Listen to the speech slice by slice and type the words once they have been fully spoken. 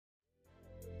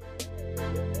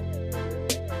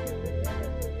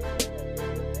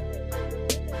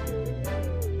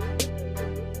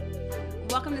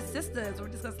Sisters. We're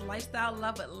discussing lifestyle,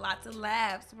 love, with lots of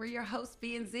laughs. We're your hosts,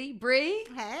 B and Z. Bree.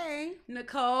 Hey.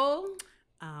 Nicole.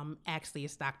 Actually,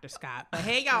 it's Dr. Scott, but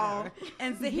hey, y'all.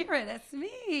 And Zahira, that's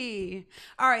me.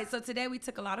 All right, so today we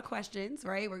took a lot of questions,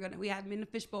 right? We have them in the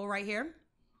fishbowl right here.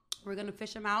 We're gonna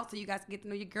fish them out so you guys can get to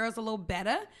know your girls a little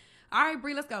better. All right,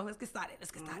 Bree, let's go. Let's get started.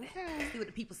 Okay. Let's see what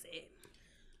the people said.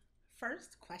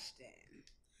 First question.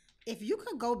 If you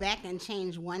could go back and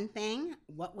change one thing,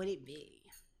 what would it be?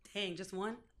 Dang, just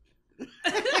one?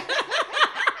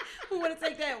 Who would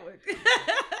take that one?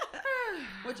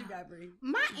 What you got, Bree?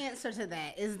 My answer to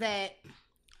that is that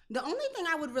the only thing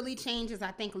I would really change is I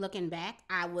think looking back,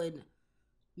 I would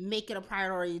make it a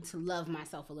priority to love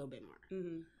myself a little bit more.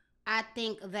 Mm-hmm. I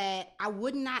think that I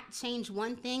would not change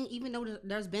one thing, even though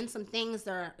there's been some things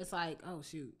that it's like, oh,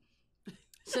 shoot.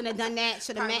 Shouldn't have done that.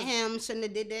 Should have met him. Shouldn't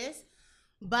have did this.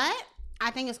 But I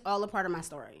think it's all a part of my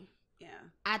story. Yeah.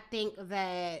 I think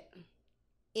that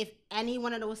if any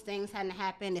one of those things hadn't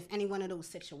happened, if any one of those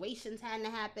situations hadn't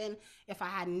happened, if I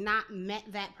had not met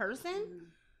that person,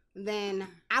 then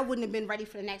I wouldn't have been ready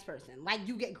for the next person. Like,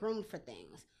 you get groomed for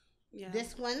things. Yeah.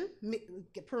 This one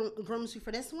grooms you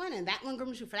for this one, and that one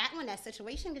grooms you for that one. That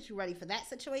situation gets you ready for that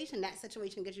situation. That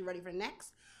situation gets you ready for the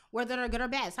next, whether they're good or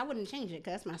bad. So I wouldn't change it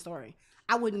because that's my story.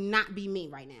 I would not be me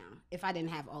right now if I didn't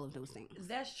have all of those things.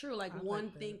 That's true. Like, one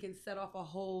thing can set off a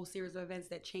whole series of events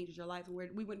that changes your life, and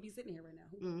we wouldn't be sitting here right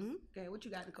now. Mm-hmm. Okay, what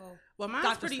you got, Nicole? Well,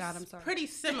 mine's pretty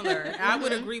similar. I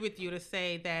would agree with you to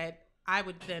say that I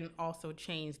would then also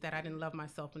change that I didn't love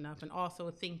myself enough, and also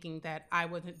thinking that I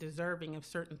wasn't deserving of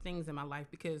certain things in my life,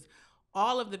 because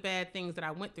all of the bad things that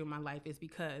I went through in my life is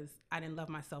because I didn't love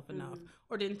myself enough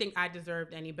or didn't think I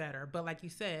deserved any better. But like you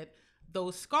said,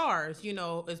 those scars,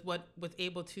 is what was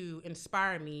able to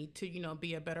inspire me to,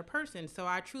 be a better person. So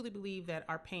I truly believe that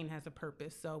our pain has a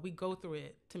purpose. So we go through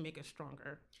it to make us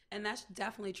stronger. And that's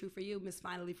definitely true for you, Miss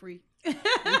Finally Free.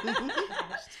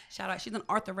 Shout out. She's an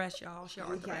Arthuress, y'all. She's an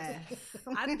Arthuress.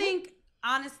 I think,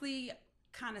 honestly,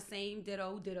 kind of same,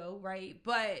 ditto, right?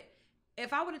 But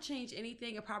if I would have changed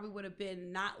anything, it probably would have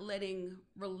been not letting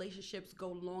relationships go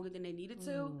longer than they needed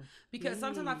to. Because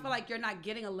sometimes I feel like you're not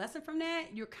getting a lesson from that.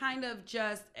 You're kind of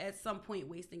just at some point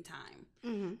wasting time.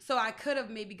 Mm-hmm. So I could have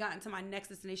maybe gotten to my next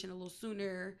destination a little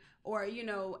sooner, or,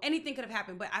 anything could have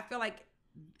happened. But I feel like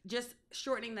just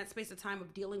shortening that space of time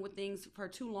of dealing with things for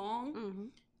too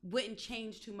long wouldn't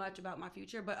change too much about my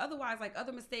future. But otherwise, like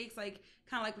other mistakes, like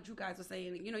kind of like what you guys were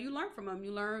saying, you learn from them.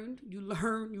 You learn,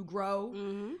 you grow,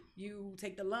 you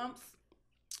take the lumps,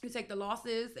 you take the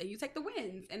losses, and you take the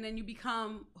wins, and then you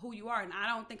become who you are. And I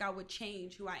don't think I would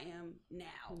change who I am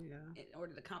now in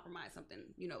order to compromise something,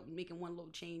 making one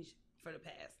little change for the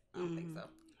past. I don't think so.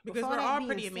 Because we're all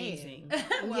pretty amazing.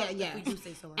 Well, yeah. We do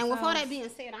say so. And with all that being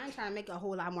said, I ain't trying to make a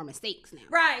whole lot more mistakes now.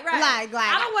 Right. Like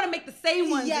I don't want to make the same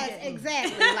ones again.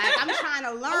 Exactly. Like, I'm trying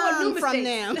to learn from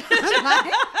them.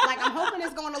 like, I'm hoping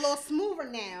it's going a little smoother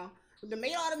now. They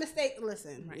made all the mistakes.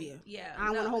 Listen, yeah. I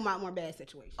don't want to hold out more bad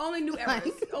situations. Only new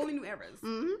errors. Only new errors.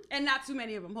 And not too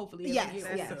many of them, hopefully. Yes.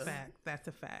 That's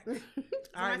a fact.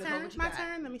 All right, my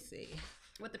turn. Let me see.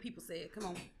 What the people said. Come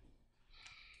on.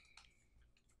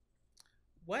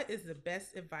 What is the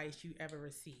best advice you ever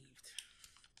received?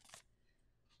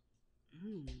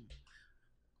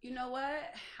 You know what?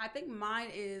 I think mine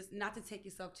is not to take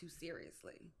yourself too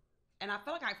seriously. And I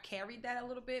feel like I've carried that a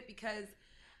little bit, because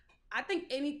I think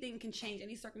anything can change.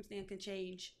 Any circumstance can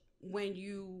change when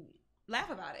you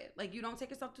laugh about it. Like, you don't take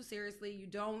yourself too seriously. You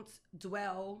don't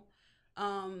dwell,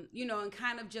 and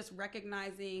kind of just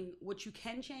recognizing what you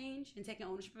can change and taking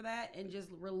ownership of that, and just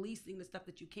releasing the stuff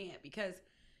that you can't, because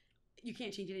you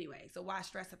can't change it anyway. So why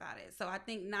stress about it? So I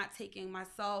think not taking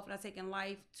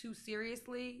life too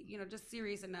seriously, just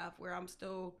serious enough where I'm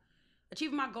still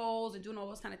achieving my goals and doing all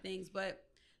those kind of things. But,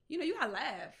 you gotta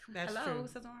laugh. That's Hello, true.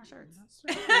 It says on our shirts.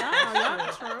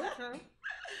 That's true.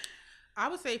 I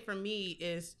would say for me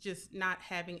is just not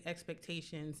having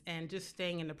expectations and just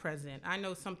staying in the present. I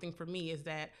know something for me is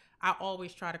that I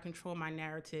always try to control my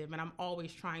narrative, and I'm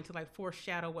always trying to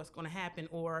foreshadow what's going to happen.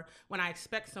 Or when I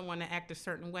expect someone to act a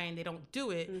certain way and they don't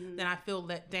do it, then I feel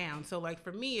let down. So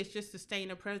for me, it's just to stay in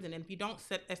the present. And if you don't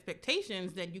set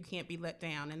expectations, then you can't be let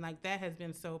down. And that has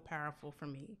been so powerful for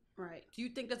me. Right. Do you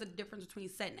think there's a difference between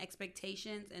setting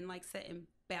expectations and setting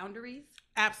boundaries?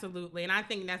 Absolutely. And I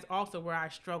think that's also where I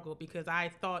struggle, because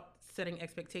I thought setting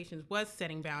expectations was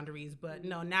setting boundaries. But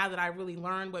no, now that I really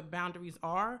learned what boundaries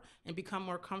are and become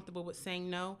more comfortable with saying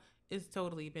no, it's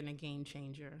totally been a game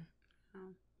changer.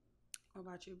 What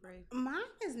about you, Bray? Mine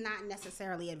is not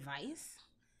necessarily advice.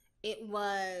 It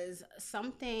was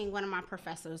something one of my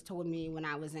professors told me when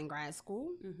I was in grad school.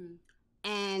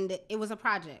 and it was a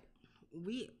project.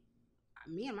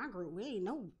 Me and my group, we didn't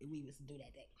know we was to do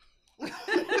that day.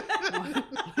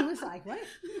 He was like, what?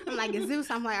 I'm like, it's Zeus.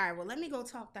 I'm like, all right, well, let me go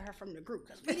talk to her from the group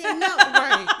because we didn't know.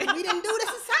 Right. We didn't do this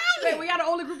assignment. Wait, we got the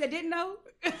only group that didn't know?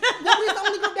 Well, we was the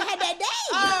only group that had that day.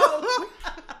 Oh.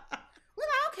 We're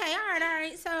like, okay, all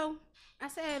right. So I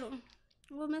said,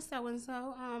 well, Miss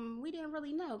So-and-so, we didn't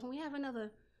really know. Can we have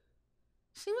another?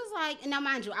 She was like, and now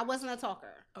mind you, I wasn't a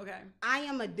talker. Okay. I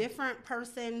am a different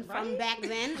person from back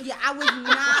then. Yeah, I was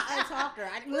not a talker.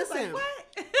 Listen. Like,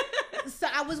 what? So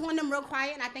I was one of them real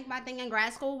quiet, and I think my thing in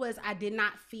grad school was I did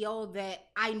not feel that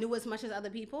I knew as much as other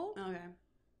people. Okay.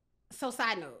 So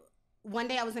side note, one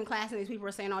day I was in class and these people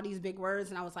were saying all these big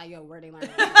words, and I was like, yo, where they learn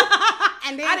that?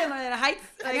 And then I didn't learn that at Heights.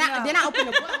 Like, then I opened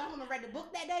the book. I went home and read the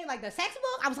book that day, like the sex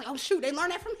book. I was like, oh shoot, they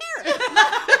learned that from here.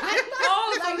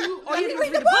 You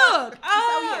read the book.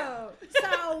 Oh.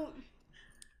 So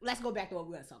let's go back to what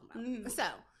we were talking about. Mm. So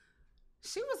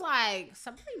she was like,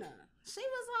 Sabrina. She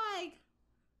was like,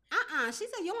 She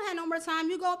said, you don't have no more time.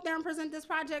 You go up there and present this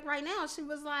project right now. She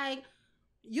was like,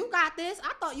 you got this.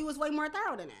 I thought you was way more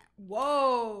thorough than that.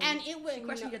 Whoa. And it was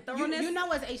question your thoroughness. You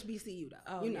know it's HBCU though.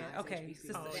 Oh, you know, okay.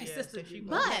 HBCU. She's sister.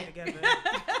 But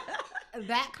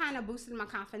that kind of boosted my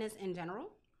confidence in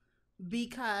general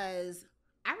because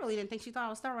I really didn't think she thought I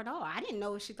was thorough at all. I didn't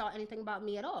know if she thought anything about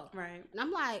me at all. Right. And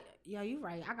I'm like, yo, you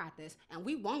right. I got this. And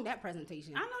we won that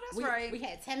presentation. I know that's right. We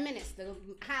had 10 minutes to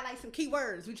highlight some key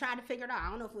words. We tried to figure it out. I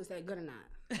don't know if it was that good or not.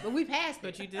 But we passed it.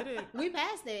 But you did it. We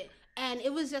passed it. And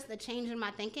it was just a change in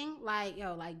my thinking. Like,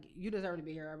 yo, like, you deserve to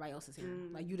be here. Everybody else is here.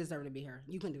 Like, you deserve to be here.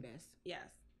 You can do this. Yes.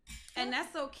 And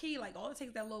that's so key. Like, all it takes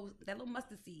is that little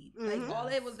mustard seed. Like, all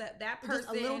it was that person. Just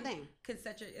a little thing. Could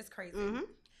set your, it's crazy. Mm-hmm.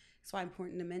 That's why it's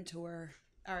important to mentor.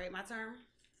 All right, my turn.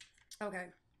 Okay.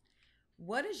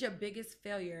 What is your biggest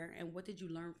failure and what did you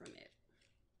learn from it?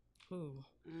 Ooh.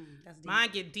 That's deep. Mine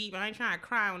get deep. I ain't trying to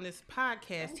cry on this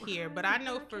podcast here, but I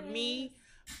know for me,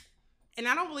 and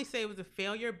I don't really say it was a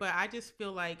failure, but I just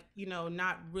feel like,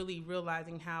 not really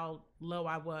realizing how low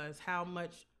I was, how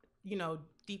much,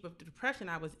 deep of the depression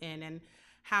I was in, and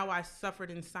how I suffered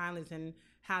in silence, and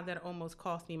how that almost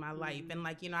cost me my life. And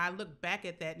like, I look back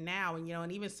at that now, and,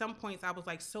 and even some points I was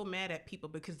like so mad at people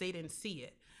because they didn't see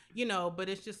it, but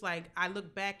it's just like, I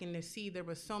look back and to see there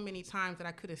were so many times that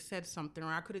I could have said something,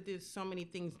 or I could have did so many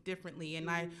things differently.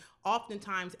 And I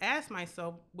oftentimes ask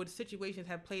myself, would situations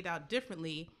have played out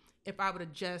differently if I would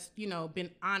have just,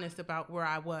 been honest about where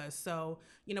I was. So,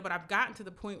 but I've gotten to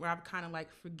the point where I've kind of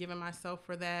like forgiven myself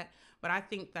for that. But I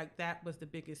think like that was the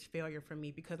biggest failure for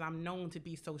me because I'm known to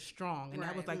be so strong. And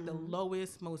that was like the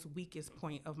lowest, most weakest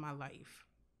point of my life.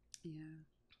 Yeah.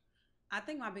 I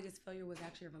think my biggest failure was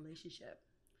actually a relationship.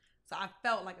 So I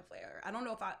felt like a failure. I don't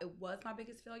know if it was my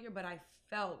biggest failure, but I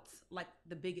felt like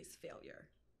the biggest failure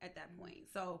at that point.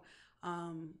 So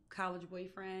college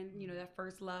boyfriend, that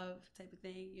first love type of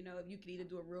thing, if you could either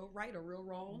do it real right or real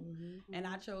wrong. Mm-hmm. And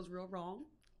I chose real wrong,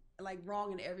 like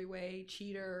wrong in every way,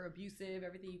 cheater, abusive,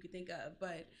 everything you could think of.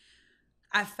 But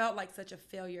I felt like such a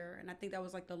failure. And I think that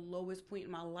was like the lowest point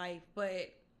in my life.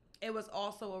 But it was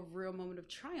also a real moment of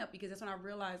triumph because that's when I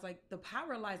realized like the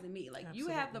power lies in me. Like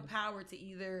Absolutely. You have the power to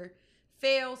either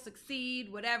fail,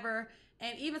 succeed, whatever.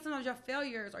 And even sometimes your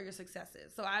failures are your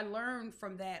successes. So I learned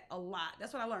from that a lot.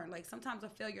 That's what I learned. Like sometimes a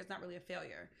failure is not really a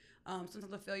failure.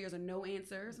 Sometimes a failure is a no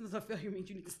answer. Sometimes a failure means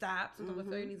you need to stop. Sometimes a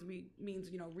failure means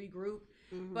regroup.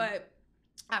 Mm-hmm. But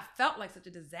I felt like such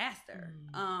a disaster.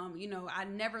 Mm-hmm. I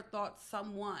never thought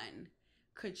someone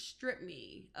could strip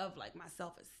me of like my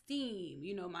self-esteem,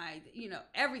 my,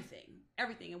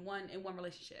 everything in one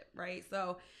relationship. Right.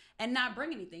 So, and not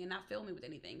bring anything and not fill me with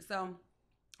anything. So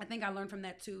I think I learned from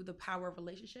that too, the power of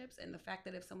relationships and the fact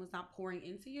that if someone's not pouring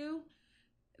into you,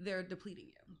 they're depleting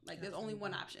you. Like there's only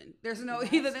one option. There's no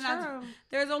either than not.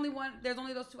 There's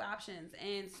only those two options.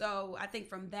 And so I think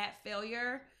from that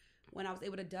failure, when I was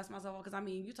able to dust myself off, because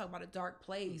you talk about a dark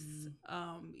place,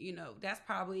 that's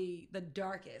probably the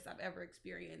darkest I've ever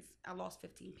experienced. I lost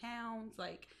 15 pounds.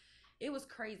 Like it was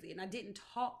crazy. And I didn't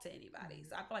talk to anybody.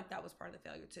 So I feel like that was part of the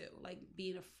failure too. Like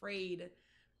being afraid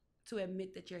to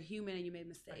admit that you're human and you made a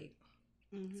mistake.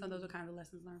 Mm-hmm. So those are kind of the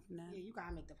lessons learned from that. Yeah, you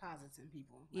gotta make deposits in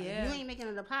people. Like, if you ain't making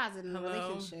a deposit in a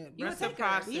relationship, you would take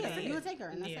her. Yeah, you would take her,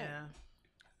 and that's it.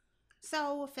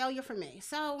 So failure for me.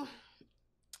 So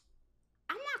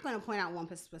I'm not gonna point out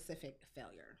one specific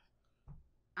failure.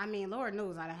 Lord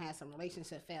knows I done had some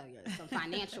relationship failures, some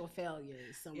financial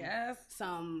failures,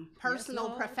 some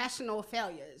personal, professional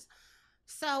failures.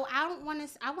 So I want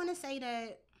to say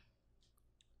that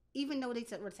even though they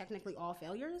were technically all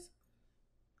failures,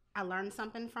 I learned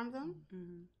something from them.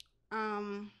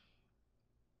 Mm-hmm.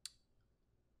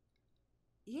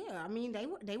 Yeah, I mean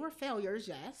they were failures,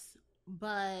 yes,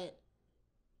 but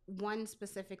one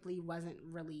specifically wasn't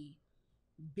really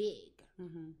big.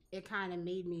 Mm-hmm. It kind of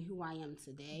made me who I am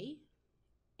today,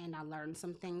 and I learned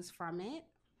some things from it.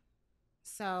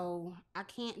 So I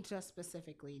can't just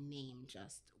specifically name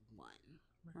just one.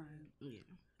 Right. Yeah.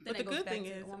 But the good thing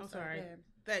is, I'm sorry,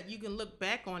 that you can look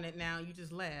back on it now. You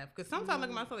just laugh, because sometimes I look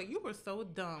at myself like, you were so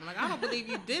dumb. Like, I don't believe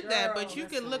you did that, but you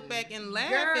can look back and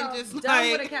laugh and just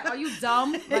like, are you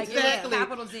dumb? Like, exactly.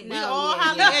 Capital D. We all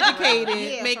highly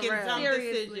educated, making dumb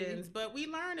decisions, but we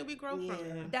learn and we grow from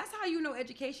it. That's how you know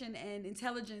education and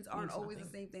intelligence aren't always the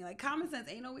same thing. Like, common sense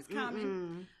ain't always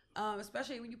common.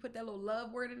 Especially when you put that little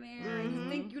love word in there, and you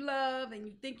think you love and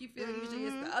you think you feel. Usually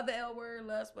it's the other L word,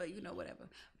 lust, but whatever.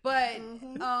 But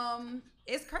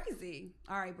it's crazy.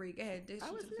 All right, Bree, go ahead. Dish to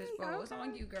the fishbowl. Okay. It's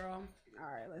on you, girl. All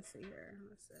right, let's see here.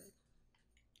 Let's see.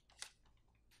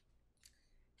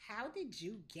 How did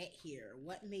you get here?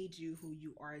 What made you who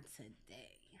you are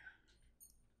today?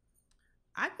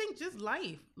 I think just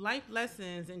life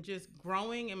lessons, and just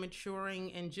growing and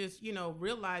maturing, and just,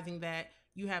 realizing that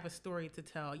you have a story to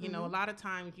tell. You know, a lot of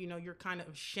times, you're kind of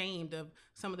ashamed of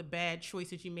some of the bad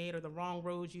choices you made or the wrong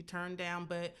roads you turned down.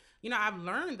 But, I've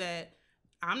learned that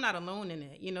I'm not alone in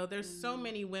it. There's so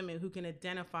many women who can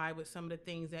identify with some of the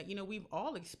things that, we've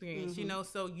all experienced,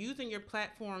 so using your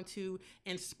platform to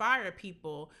inspire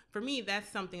people, for me, that's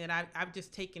something that I've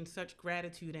just taken such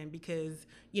gratitude in, because,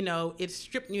 it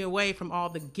stripped me away from all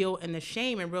the guilt and the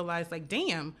shame, and realized, like,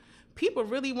 damn, people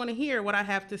really want to hear what I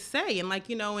have to say. And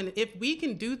and if we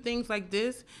can do things like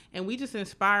this and we just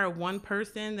inspire one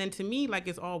person, then to me, like,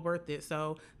 it's all worth it.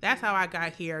 So that's how I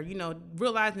got here,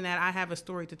 realizing that I have a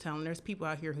story to tell, and there's people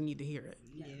out here who need to hear it.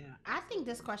 Yeah. I think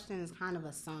this question is kind of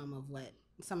a sum of what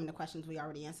some of the questions we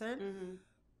already answered. Mm-hmm.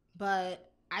 But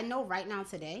I know right now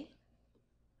today,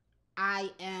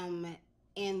 I am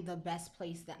in the best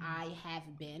place that I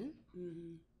have been.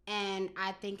 Mm-hmm. And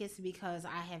I think it's because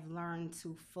I have learned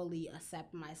to fully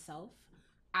accept myself.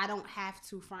 I don't have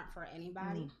to front for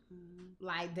anybody. Mm-hmm.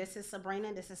 Like, this is Sabrina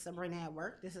at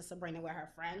work. This is Sabrina with her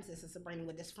friends. This is Sabrina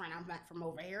with this friend I met from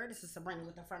over here. This is Sabrina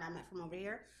with the friend I met from over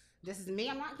here. This is me.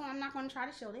 I'm not going to try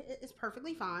to shield it. It's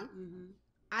perfectly fine. Mm-hmm.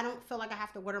 I don't feel like I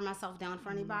have to water myself down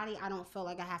for anybody. I don't feel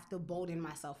like I have to bolden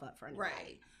myself up for anybody.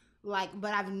 Right. Like,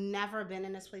 but I've never been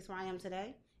in this place where I am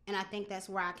today. And I think that's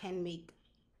where I can make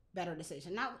better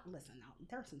decision. Now, listen,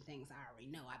 there are some things I already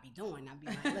know I be doing. I be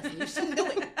like, listen, you shouldn't do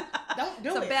it. Don't do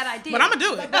it. It's a bad idea. But I'm going to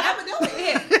do it. But I'm going to do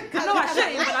it. I know I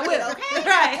shouldn't, but I will. Okay?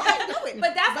 Right. Do it.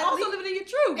 But that's also living in your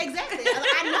truth. Exactly.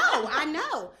 I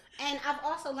know. And I've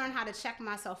also learned how to check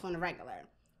myself on the regular.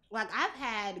 Like, I've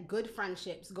had good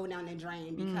friendships go down the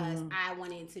drain because I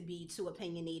wanted to be too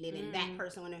opinionated and that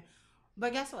person wanted.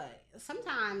 But guess what?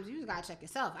 Sometimes you just got to check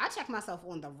yourself. I check myself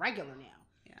on the regular now.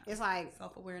 It's like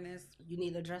self-awareness. You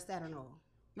need to address that or no?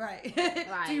 Right.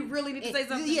 Like, do you really need to say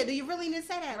something? Yeah, do you really need to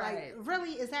say that? Right. Like,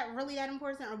 really, is that really that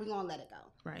important, or are we going to let it go?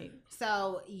 Right.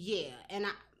 So, yeah. And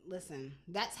listen,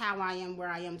 that's how I am where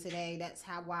I am today. That's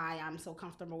why I'm so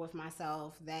comfortable with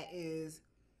myself. That is,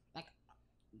 like,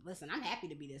 listen, I'm happy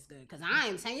to be this good, because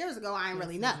 10 years ago, I ain't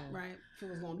really know. Right. If it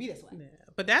was going to be this way. Yeah.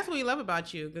 But that's what we love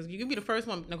about you, because you can be the first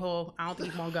one, Nicole. I don't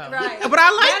think you won't go. Right. But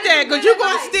I like that, because you're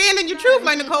going to stand in your truth,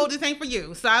 like, Nicole, this ain't for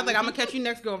you. So I was like, I'm going to catch you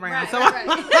next go around. Right.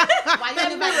 Why you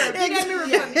didn't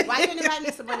invite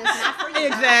me, Sabrina? It's not for you.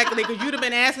 Exactly, because you'd have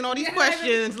been asking all these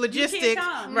questions, logistics. You can't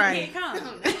come. Right. You can't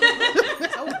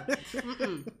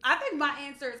come. I think my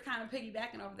answer is kind of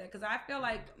piggybacking over that, because I feel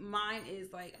like mine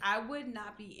is like, I would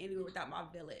not be anywhere without my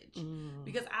village,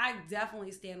 because I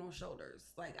definitely stand on shoulders.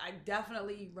 Like, I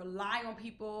definitely rely on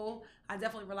people. I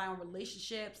definitely rely on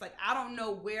relationships. Like, I don't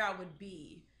know where I would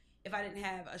be if I didn't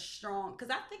have a strong, because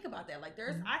I think about that. Like,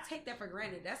 I take that for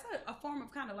granted. That's a form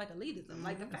of kind of like elitism.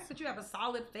 Like, the fact that you have a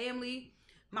solid family,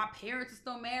 my parents are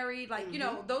still married, like,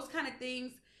 those kind of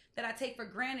things that I take for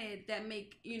granted that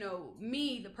make,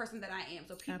 me the person that I am.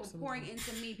 So people pouring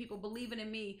into me, people believing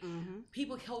in me,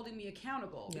 people holding me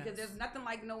accountable. Yes. Because there's nothing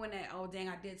like knowing that, oh, dang,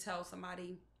 I did tell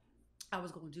somebody I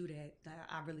was going to do that.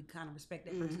 I really kind of respect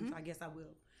that person, so I guess I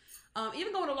will.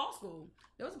 Even going to law school,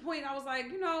 there was a point I was like,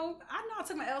 I know I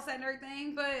took my LSAT and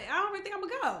everything, but I don't really think I'm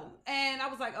going to go. And I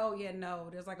was like, oh, yeah, no,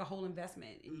 there's like a whole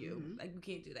investment in you. Like, we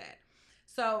can't do that.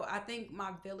 So I think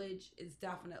my village is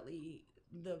definitely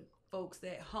the folks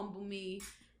that humble me,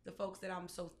 the folks that I'm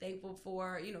so thankful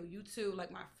for, you too,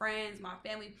 like my friends, my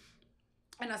family.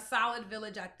 And a solid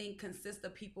village, I think, consists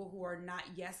of people who are not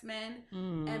yes men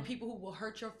and people who will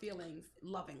hurt your feelings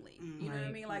lovingly. You know what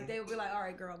I mean? Like, they will be like, all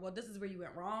right, girl, well, this is where you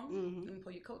went wrong. Let me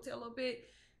pull your coattail a little bit.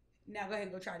 Now go ahead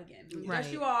and go try it again. Right.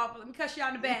 Dust you off. Let me cuss you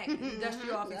out in the back. Dust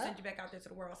you off and send you back out there to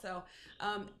the world. So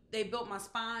they built my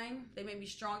spine. They made me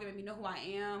stronger. Made me know who I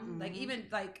am. Like even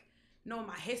like knowing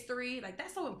my history. Like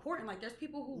that's so important. Like there's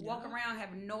people who walk around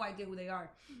have no idea who they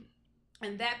are.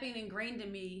 And that being ingrained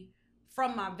in me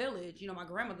from my village, you know, my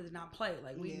grandmother did not play.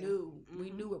 Like we knew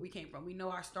where we came from. We know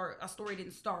our story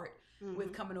didn't start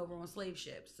with coming over on slave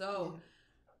ships. So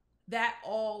that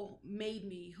all made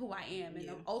me who I am,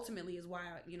 and ultimately is why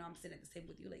I'm sitting at the table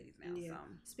with you ladies now. Yeah. So.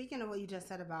 Speaking of what you just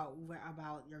said about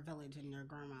your village and your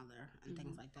grandmother and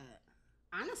things like that,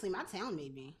 honestly, my town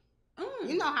made me.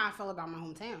 You know how I feel about my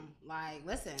hometown. Like,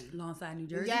 listen, Longside, New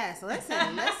Jersey. Yes, listen.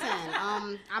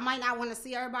 I might not want to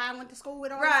see everybody I went to school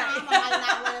with all the time. I might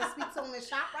not want to speak to them in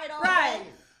shop all day.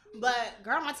 But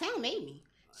girl, my town made me.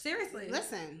 Seriously.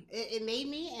 Listen, it made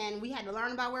me, and we had to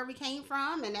learn about where we came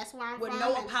from, and that's where I'm from. With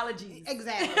no apologies.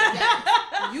 Exactly.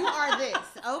 Yes. You are this.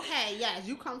 Okay, yes.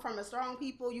 You come from a strong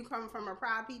people. You come from a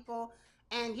proud people.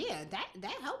 And yeah,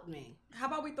 that helped me. How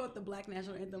about we thought the Black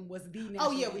National Anthem was the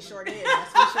national anthem? Anthem? We sure did. Yes,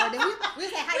 we sure did. We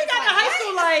said, we got to high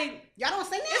school like, y'all don't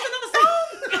sing that? It's another song?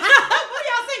 What are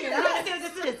y'all singing? I don't understand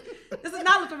what this is. This is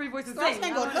not what the Three Voices sing. I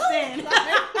don't understand.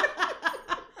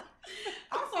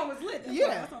 Our song was lit.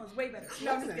 Our song was way better.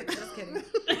 No, I'm just kidding.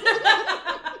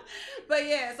 But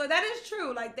yeah, so that is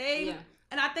true. Like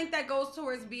and I think that goes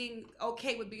towards being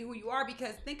okay with being who you are,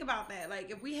 because think about that.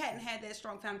 Like if we hadn't had that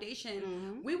strong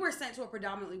foundation, we were sent to a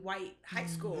predominantly white high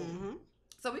school.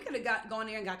 So we could have gone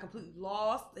there and got completely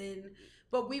lost,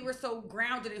 but we were so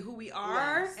grounded in who we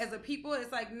are as a people.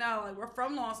 It's like, no, like we're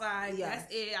from Longside.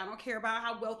 That's it. I don't care about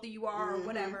how wealthy you are or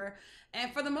whatever.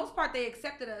 And for the most part, they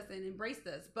accepted us and embraced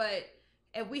us. But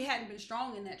if we hadn't been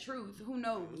strong in that truth, who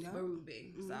knows where we would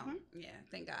be. So yeah,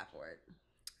 thank God for it.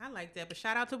 I like that, but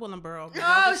shout out to Willenboro.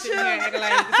 Oh, sure. Like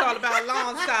it's all about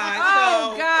Longside.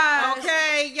 Oh, God.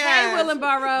 Okay, yes. Hey,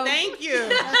 Willenboro. Thank you.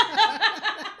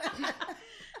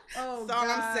 That's all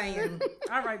I'm saying.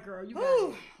 All right, girl. You got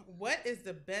it. What is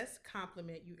the best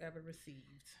compliment you ever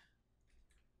received?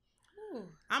 Ooh.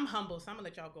 I'm humble, so I'm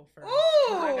going to let y'all go first.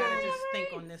 Ooh. I got to just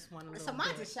think on this one a little bit. So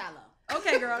mine's is shallow.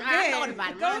 Okay, girl. I thought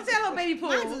about it. Go tell little baby pool.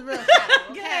 Mine's is real shallow.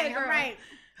 Okay, ahead, girl. Right.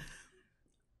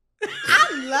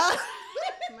 I love...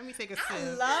 Let me take a sip. I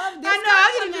love this. I know. I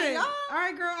get a drink. All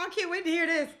right, girl. I can't wait to hear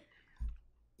this.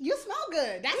 You smell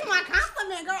good. That's my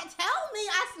compliment, girl. Tell me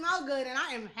I smell good and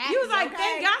I am happy. You was like,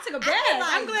 thank God I took a bath.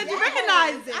 I'm glad you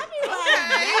recognized it. I be like,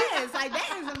 yes. Like, that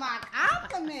is my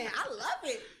compliment. I love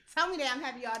it. Tell me that I'm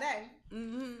happy all day.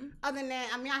 Other than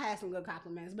that, I mean, I had some good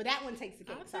compliments, but that one takes the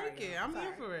cake. I'll take it. I'm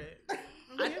here for it.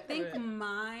 I think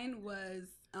mine was...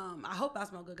 I hope I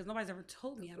smell good because nobody's ever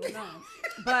told me. I don't know.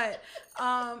 But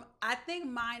I think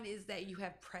mine is that you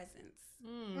have presence.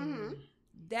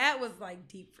 That was like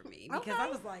deep for me because I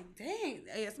was like, dang.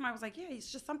 Somebody was like, yeah, it's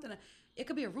just something. It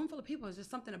could be a room full of people. It's just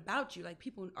something about you. Like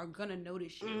people are going to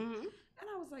notice you. And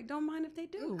I was like, don't mind if they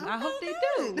do. I hope they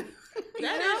do.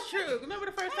 That is true. Remember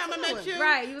the first time I met you?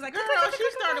 Right. He was like, girl,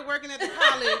 she started working at the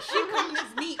college. She come to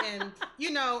this meeting,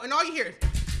 and all you hear is...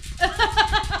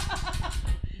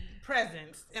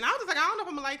 presence. And I was just like, I don't know if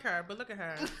I'm gonna like her, but look at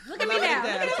her. Look at me now.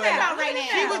 Look at me right now.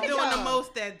 She was doing the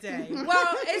most that day.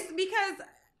 Well, it's because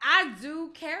I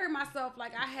do carry myself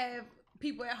like I have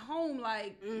people at home.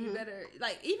 Like you better,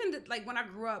 like even like when I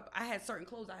grew up, I had certain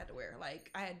clothes I had to wear. Like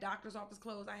I had doctor's office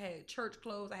clothes, I had church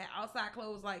clothes, I had outside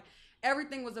clothes. Like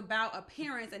everything was about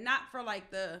appearance and not for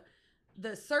like the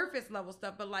surface level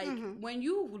stuff, but like when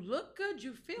you look good,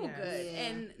 you feel good. Yeah.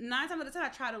 And 9 times out of 10, I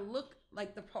try to look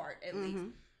like the part at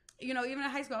least. You know, even in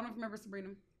high school, I don't remember Sabrina.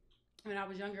 When I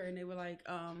was younger, and they were like,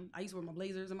 I used to wear my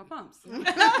blazers and my pumps. And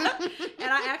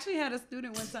I actually had a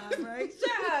student one time, right?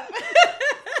 Shut up.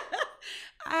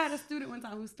 I had a student one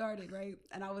time who started, right?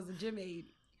 And I was a gym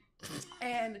aide.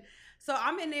 And so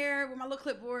I'm in there with my little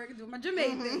clipboard doing my gym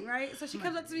aide thing, right? So she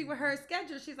comes up to me with her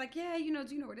schedule. She's like, yeah, do you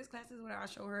know where this class is? Whatever. I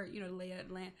show her, the layout of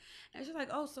the land. And she's like,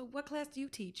 oh, so what class do you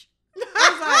teach? I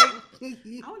was like,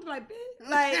 I want to be like, bitch.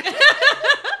 Like,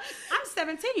 I'm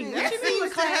 17. That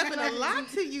seems to happen a lot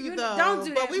to you, though. Don't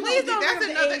do that. But please don't. That's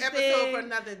another episode for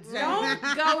another day. Don't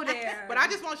go there. But I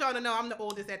just want y'all to know I'm the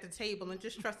oldest at the table, and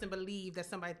just trust and believe that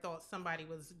somebody thought somebody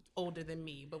was older than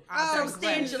me. But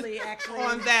substantially, actually,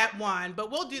 on that one. But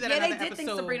we'll do that. Yeah, another they did episode.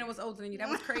 think Sabrina was older than you. That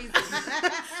was crazy.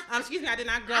 Excuse me, I did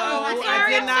not go. I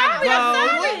did not go.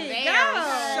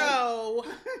 So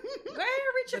go ahead,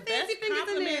 reach your fancy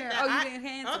fingers in there. Oh, you didn't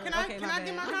answer. Oh, can I get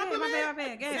my compliment? My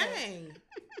bad. Go ahead. Dang.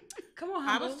 Come on,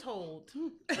 I was told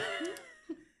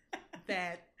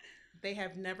that they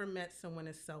have never met someone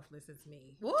as selfless as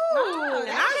me. Woo! And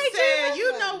I said,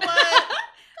 you know what?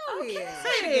 Okay. Say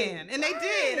it again. And they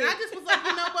did. And I just was like,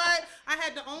 you know what? I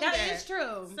had to own that. That is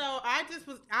true. So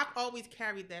I've always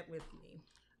carried that with me.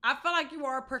 I feel like you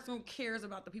are a person who cares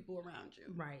about the people around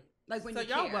you. Right. Like when so you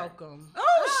y'all care. Welcome.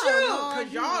 Oh, shoot.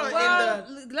 Because y'all are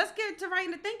in the... Let's get to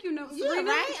writing the thank you notes. Yeah,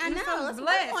 right? I know. Let's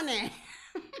work on that.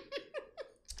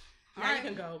 Now you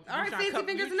can go. All right, fancy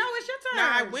fingers. No, it's your turn.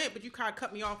 Now I went, but you kind of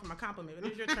cut me off from my compliment. But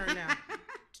it's your turn now.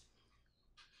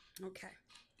 Okay.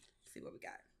 Let's see what we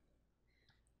got.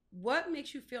 What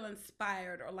makes you feel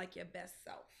inspired or like your best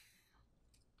self?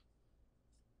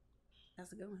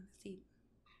 That's a good one. See.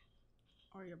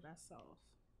 Or your best self.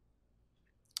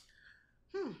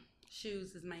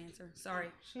 Shoes is my answer. Sorry.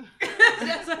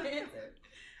 That's my answer.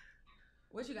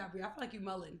 What you got, Brie? I feel like you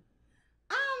mulling.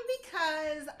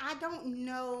 Because I don't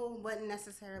know what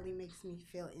necessarily makes me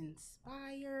feel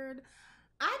inspired.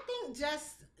 I think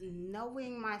just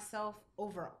knowing myself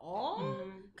overall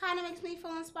kind of makes me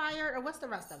feel inspired. Or what's the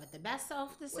rest of it? The best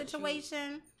self, the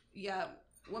situation? Yeah.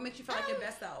 What makes you feel like your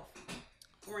best self?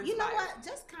 Or inspired? You know what?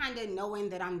 Just kind of knowing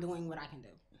that I'm doing what I can do.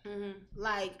 Mm-hmm.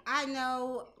 Like, I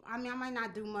know, I might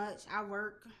not do much. I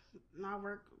work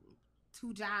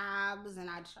 2 jobs and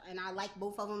I like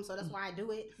both of them, so that's why I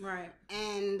do it. Right.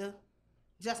 And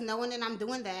just knowing that I'm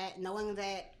doing that, knowing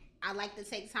that I like to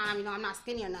take time, I'm not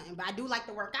skinny or nothing, but I do like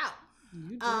to work out.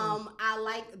 You do. I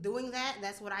like doing that.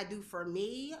 That's what I do for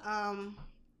me.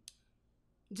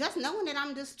 Just knowing that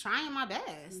I'm just trying my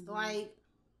best. Like,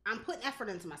 I'm putting effort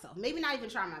into myself. Maybe not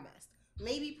even trying my best.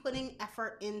 Maybe putting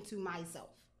effort into myself.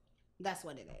 That's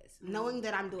what it is. Knowing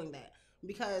that I'm doing that.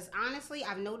 Because honestly,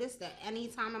 I've noticed that any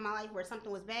time in my life where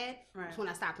something was bad, that's when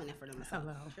I stopped putting effort in myself.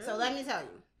 So let me tell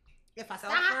you, if I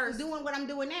stop doing what I'm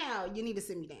doing now, you need to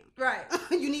sit me down. Right.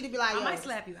 You need to be like, I might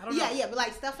slap you. I don't know. Yeah, but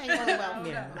like stuff ain't going well.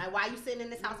 Like, why are you sitting in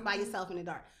this house by yourself in the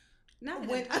dark? Not in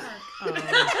the dark.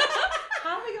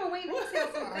 How are we gonna wait until so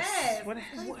fast? What?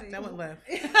 That went left.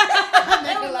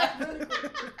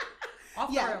 Off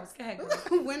the rails. Go ahead,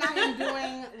 when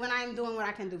I am doing what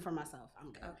I can do for myself,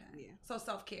 I'm good. Okay. Yeah. So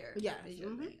self-care. Yeah.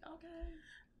 Okay.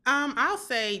 I'll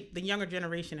say the younger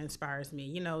generation inspires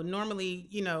me. Normally,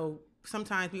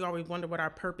 sometimes we always wonder what our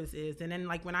purpose is. And then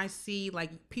like when I see like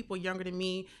people younger than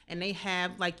me and they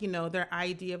have like, their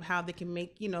idea of how they can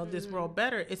make, this world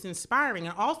better, it's inspiring.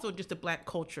 And also just the Black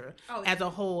culture as a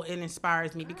whole, it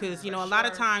inspires me because, a lot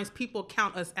of times people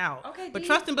count us out. Okay, but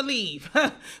trust and believe,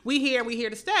 we here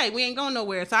to stay. We ain't going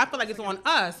nowhere. So I feel like it's on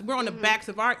us. We're on the backs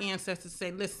of our ancestors to say,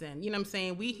 listen, you know what I'm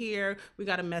saying? We here, we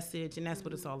got a message and that's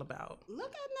what it's all about.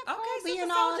 Look at Nicole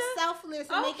being all selfless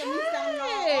and making me sound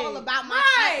all about my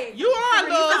life. You are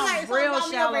real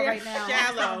shallow right now.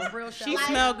 Shallow. She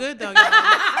smell good though,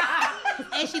 y'all.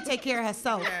 And she take care of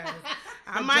herself. Yes.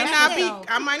 I might not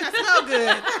smell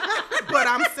good, but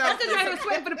I'm selfless. That's because you're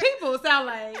sweating for the people. It sound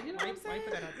like, you know what I'm saying?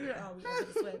 We got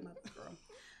to sweat, my girl.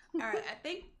 All right, I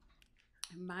think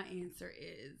my answer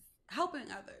is helping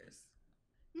others.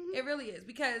 It really is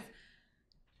because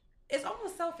it's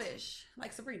almost selfish,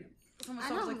 like Sabrina.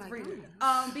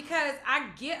 Because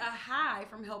I get a high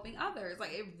from helping others.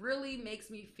 Like it really makes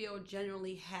me feel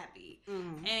genuinely happy.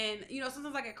 And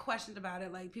sometimes I get questioned about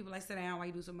it. Like people like, sit down, why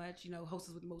you do so much?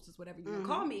 Hostess with Moses, whatever you want to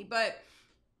call me. But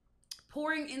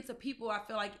pouring into people, I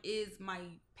feel like is my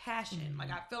passion. Like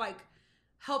I feel like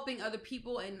helping other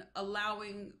people and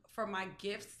allowing for my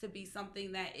gifts to be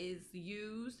something that is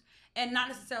used and not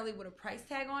necessarily with a price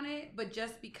tag on it, but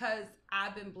just because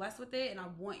I've been blessed with it and I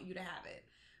want you to have it.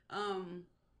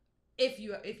 If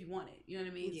you want it, you know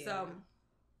what I mean? Yeah. So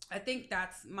I think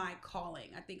that's my calling.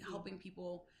 I think helping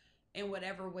people in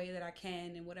whatever way that I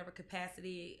can, in whatever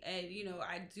capacity. And,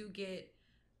 I do get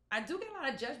a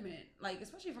lot of judgment, like,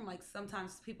 especially from like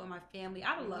sometimes people in my family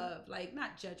out of love, like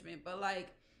not judgment, but like,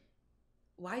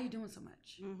 why are you doing so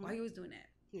much? Why are you always doing that?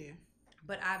 Yeah.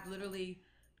 But I've literally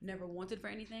never wanted for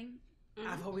anything.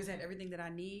 I've always had everything that I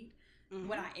need.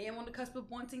 When I am on the cusp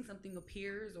of wanting, something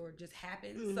appears or just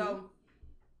happens. So,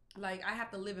 like, I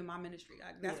have to live in my ministry.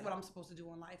 That's what I'm supposed to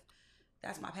do in life.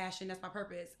 That's my passion. That's my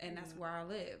purpose. And that's where I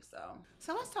live.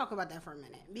 So let's talk about that for a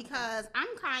minute. Because I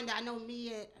know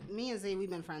me and Z, we've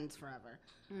been friends forever.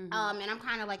 And I'm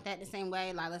kind of like that the same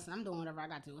way. Like, listen, I'm doing whatever I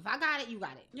got to. If I got it, you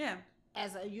got it. Yeah.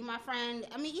 You my friend.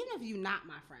 I mean, even if you're not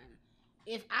my friend,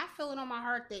 if I feel it on my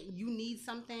heart that you need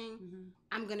something,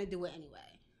 I'm going to do it anyway.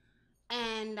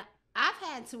 And I've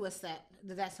had to accept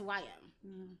that that's who I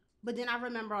am. But then I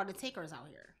remember all the takers out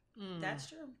here. That's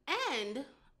true. And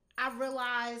I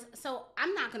realized, so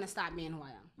I'm not going to stop being who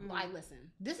I am. Like,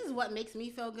 listen, this is what makes me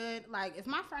feel good. Like, if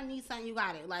my friend needs something, you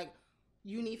got it. Like,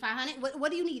 you need 500. What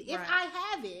do you need? Right. If I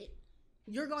have it,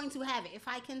 you're going to have it. If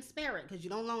I can spare it, because you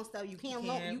don't loan stuff, you can't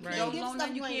loan. You can't give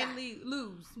stuff you can't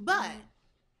lose. But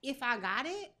if I got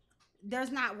it,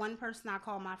 there's not one person I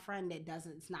call my friend that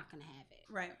it's not going to have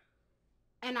it. Right.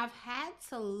 And I've had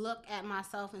to look at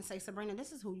myself and say, Sabrina,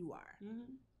 this is who you are.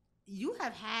 Mm-hmm. You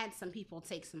have had some people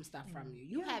take some stuff from you.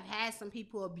 You have had some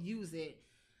people abuse it.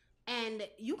 And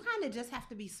you kind of just have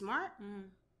to be smart. Mm-hmm.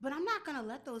 But I'm not going to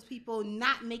let those people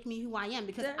not make me who I am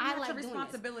because I like doing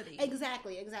responsibility.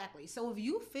 Exactly. So if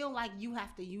you feel like you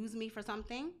have to use me for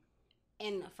something,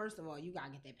 and first of all, you got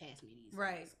to get that past me these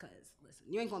days. Because, listen,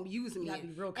 you ain't going to be using me.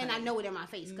 And I know it in my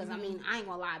face. Because, I mean, I ain't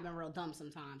going to lie. I've been real dumb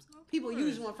sometimes. People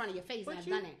use you in front of your face and I've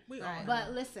done it.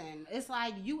 But listen, it's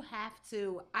like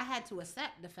I had to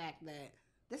accept the fact that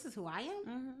this is who I am.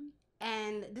 Mm-hmm.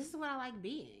 And this is what I like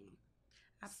being.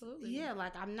 Absolutely. Yeah,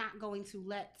 like I'm not going to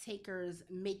let takers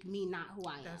make me not who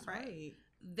I am. That's right.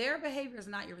 Their behavior is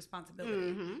not your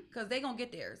responsibility because they're going to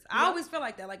get theirs. I always feel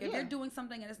like that. Like if you're doing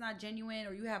something and it's not genuine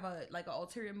or you have an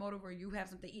ulterior motive or you have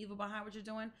something evil behind what you're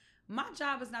doing, my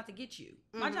job is not to get you.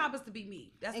 My job is to be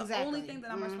me. That's the only thing that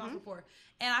I'm responsible for.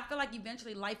 And I feel like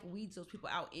eventually life weeds those people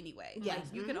out anyway. Yes.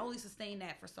 Like you can only sustain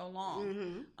that for so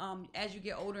long as you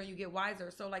get older and you get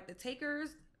wiser. So like the takers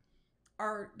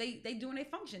are, they doing their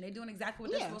function. They're doing exactly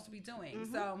what they're supposed to be doing.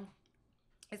 So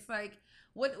it's like,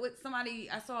 what somebody,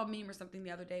 I saw a meme or something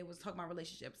the other day was talking about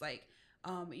relationships. Like,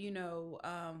 why do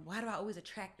I always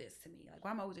attract this to me? Like,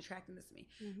 why am I always attracting this to me?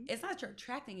 It's not that you're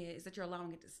attracting it, it's that you're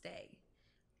allowing it to stay.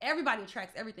 Everybody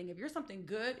attracts everything. If you're something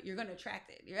good, you're going to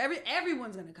attract it.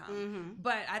 Everyone's going to come.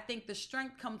 But I think the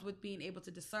strength comes with being able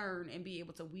to discern and be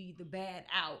able to weed the bad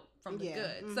out from the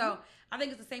good. So I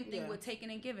think it's the same thing with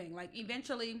taking and giving. Like,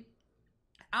 eventually,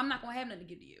 I'm not going to have nothing to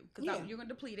give to you because you're going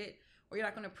to deplete it. Or you're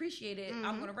not going to appreciate it.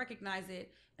 I'm going to recognize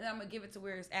it, and then I'm going to give it to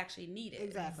where it's actually needed.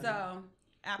 Exactly. So,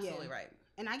 absolutely right.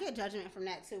 And I get judgment from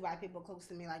that, too, by people close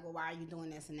to me, like, well, why are you doing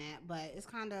this and that? But it's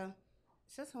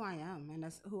just who I am, and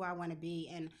that's who I want to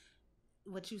be. And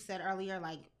what you said earlier,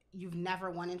 like, you've never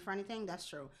wanted for anything, that's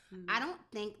true. I don't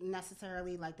think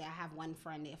necessarily, like, that I have one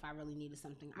friend that if I really needed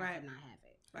something, I could not have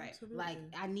it. Right. Absolutely. Like,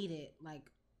 I need it, like,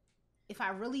 if I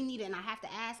really need it and I have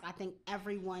to ask, I think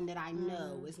everyone that I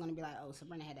know is going to be like, oh,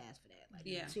 Sabrina had to ask for that.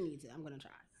 Like, she needs it. I'm going to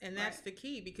try. And that's the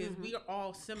key because we are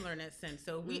all similar in that sense.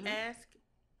 So we ask,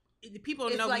 the people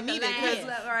know like we need it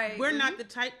because we're not the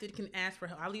type that can ask for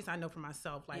help. At least I know for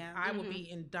myself. Like, I will be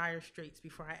in dire straits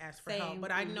before I ask for help.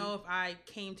 But I know if I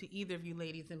came to either of you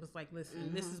ladies and was like,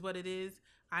 listen, this is what it is,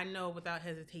 I know without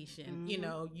hesitation,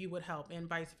 you would help and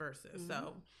vice versa.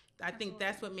 So I think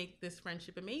that's what makes this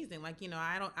friendship amazing. Like,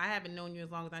 I haven't known you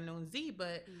as long as I've known Z,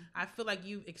 but I feel like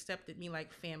you've accepted me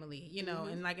like family,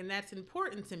 and that's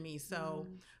important to me. So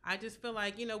I just feel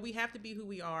like, we have to be who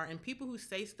we are, and people who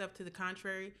say stuff to the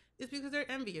contrary is because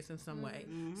they're envious in some way.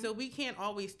 So we can't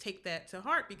always take that to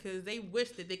heart because they wish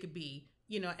that they could be,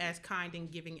 as kind and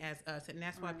giving as us. And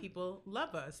that's why people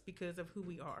love us because of who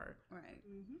we are. Right.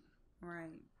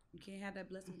 Right. You can't have that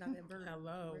blessing without that bird.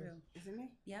 Hello. Is it me?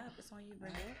 Yeah, it's on you, bro.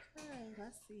 Okay,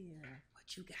 let's see here.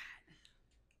 What you got?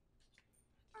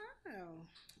 Oh.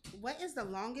 What is the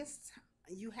longest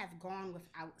you have gone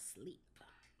without sleep?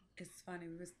 It's funny.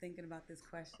 We was thinking about this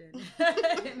question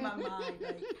in my mind.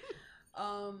 Like,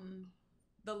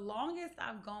 the longest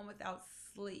I've gone without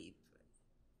sleep.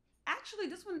 Actually,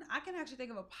 this one, I can actually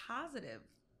think of a positive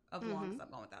of longest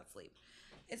I've gone without sleep.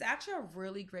 It's actually a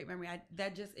really great memory.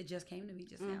 It just came to me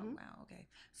just now. Wow, okay.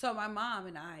 So my mom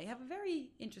and I have a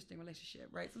very interesting relationship,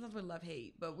 right? Sometimes we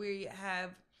love-hate, but we have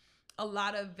a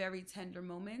lot of very tender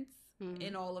moments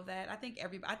in all of that. I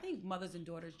think mothers and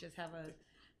daughters just have a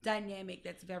dynamic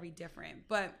that's very different.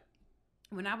 But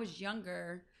when I was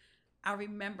younger, I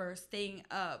remember staying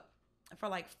up for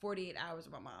like 48 hours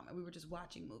with my mom, and we were just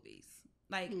watching movies.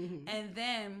 Like, and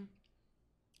then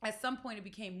at some point it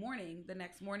became morning, the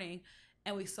next morning,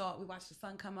 and we watched the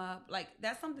sun come up. Like,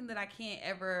 that's something that I can't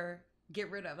ever get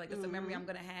rid of. Like, it's a memory I'm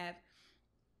going to have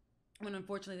when,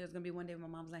 unfortunately, there's going to be one day when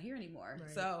my mom's not here anymore.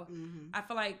 Right. So I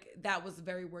feel like that was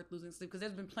very worth losing sleep because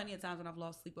there's been plenty of times when I've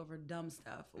lost sleep over dumb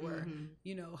stuff or,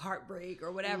 heartbreak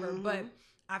or whatever. But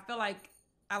I feel like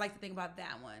I like to think about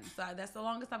that one. So that's the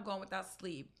longest I've gone without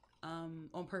sleep on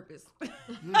purpose.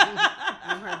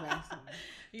 On purpose.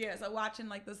 Yeah, so watching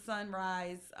like the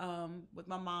sunrise with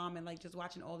my mom and like just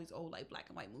watching all these old like black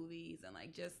and white movies and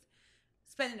like just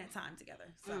spending that time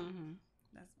together. So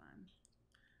that's fun.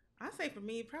 I say for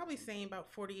me, probably saying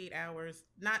about 48 hours,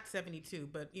 not 72,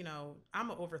 but I'm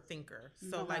an overthinker.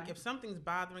 So like if something's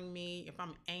bothering me, if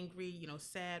I'm angry,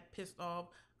 sad, pissed off,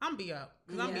 I'm be up.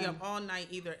 Because I'm be up all night,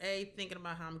 either A, thinking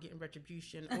about how I'm getting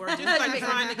retribution, or just like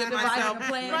trying to get myself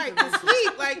right to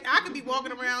sleep. Like I could be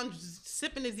walking around just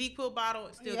sipping a Z-Quil bottle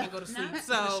and still can go to sleep.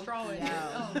 So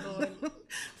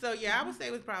So yeah, I would say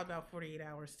it was probably about 48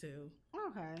 hours too.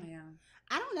 Okay. Yeah.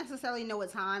 I don't necessarily know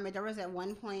what time, but there was at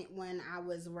one point when I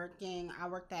was working. I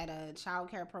worked at a child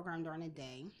care program during the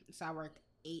day, so I worked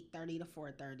 8:30 to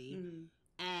 4:30,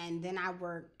 and then I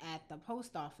worked at the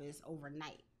post office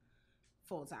overnight,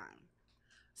 full time.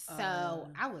 So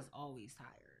I was always tired.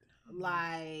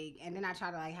 Like, and then I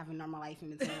try to like have a normal life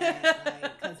in between that,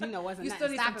 like, because wasn't you nothing still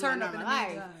need stopping some turn my up in the normal life.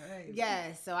 meantime, right?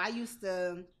 Yeah, so I used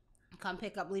to come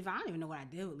pick up Levi. I don't even know what I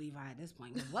did with Levi at this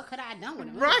point. What could I have done with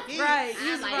him? Right. He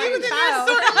was was in child.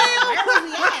 Where was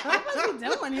he at? What was he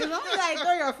doing? He was only like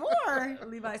 3 or 4.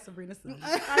 Levi Sabrina's son.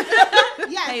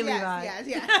 Yes, Hey, yes, Levi. yes.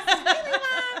 Hey, Levi.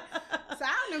 So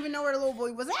I don't even know where the little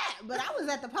boy was at, but I was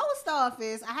at the post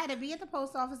office. I had to be at the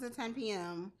post office at 10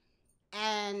 p.m.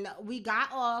 And we got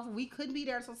off. We couldn't be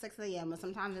there until 6 a.m. But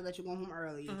sometimes they let you go home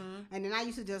early. And then I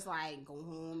used to just like go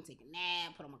home, take a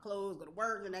nap, put on my clothes, go to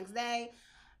work the next day.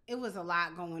 It was a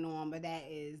lot going on, but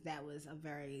that was a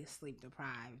very sleep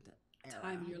deprived era.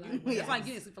 Time of your life. It's like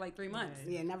you didn't sleep for like 3 months.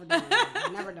 Yeah, never doing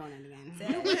it. Never doing it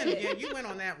again. You went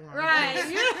on that one. Right.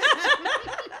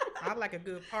 I like a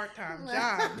good part-time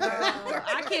job.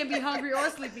 I can't be hungry or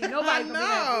sleepy. Nobody can be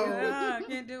happy. I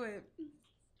can't do it.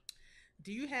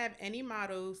 Do you have any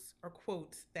mottos or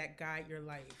quotes that guide your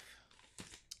life?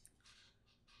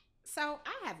 So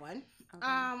I have one. Okay.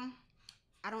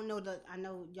 I don't know I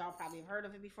know y'all probably have heard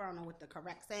of it before. I don't know what the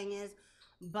correct saying is,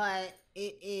 but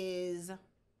it is,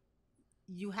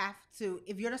 you have to,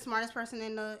 if you're the smartest person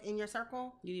in your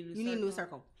circle, you need a new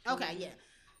circle. Okay, yeah.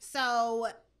 So,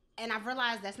 and I've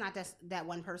realized that's not that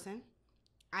one person.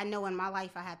 I know in my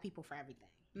life I have people for everything.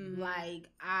 Like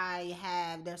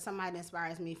there's somebody that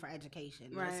inspires me for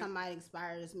education. Right. There's somebody that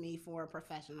inspires me for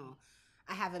professional.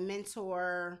 I have a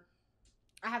mentor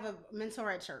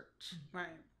at church. Right.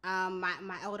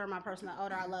 My personal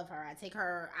elder, I love her. I take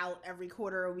her out every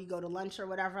quarter. We go to lunch or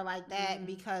whatever like that,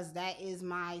 because that is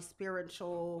my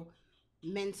spiritual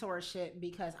mentorship,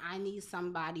 because I need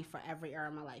somebody for every area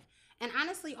of my life. And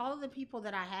honestly, all of the people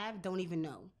that I have don't even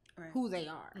know who they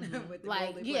are.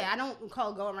 Like, I don't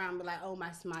go around and be like, oh, my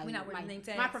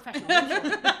professional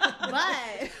mentor.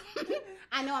 But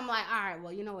I know I'm like, all right,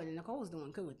 well, you know what, Nicole's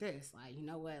doing good with this. Like, you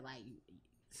know what, like,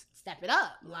 step it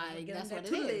up. Like, that's what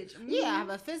it is. Yeah, I have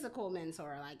a physical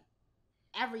mentor, like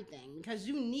everything, because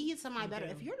you need somebody better.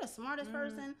 If you're the smartest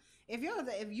person, if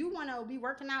you want to be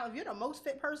working out, if you're the most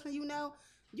fit person, you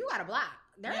got a block.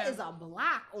 There is a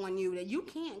block on you that you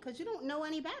can't, because you don't know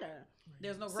any better.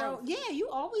 There's no growth. So yeah, you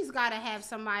always gotta have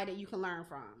somebody that you can learn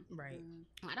from. Right.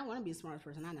 I don't want to be the smartest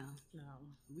person. I know. No.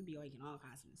 We be making all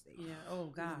kinds of mistakes. Yeah. Oh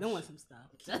gosh. Doing some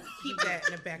stuff. Just keep that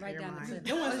in the back of your mind.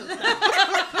 Doing some stuff.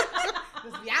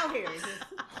 Just be out here.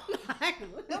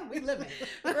 We living.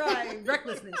 Right.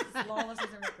 Recklessness. Lawlessness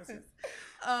and recklessness.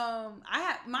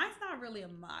 Mine's not really a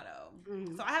motto.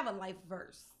 So I have a life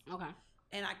verse. Okay.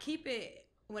 And I keep it,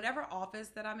 whatever office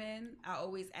that I'm in, I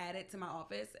always add it to my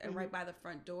office and right by the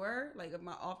front door, like of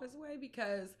my office way,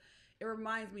 because it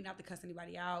reminds me not to cuss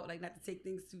anybody out, like not to take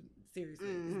things too seriously.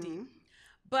 It's deep.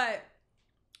 But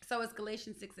so it's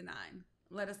Galatians 6:9.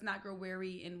 Let us not grow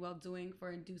weary in well doing,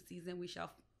 for in due season we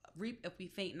shall reap if we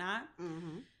faint not.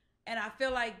 And I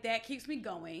feel like that keeps me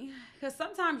going, because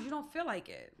sometimes you don't feel like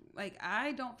it. Like,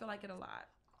 I don't feel like it a lot.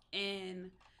 And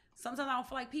sometimes I don't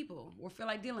feel like people or feel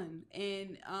like dealing.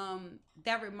 And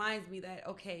that reminds me that,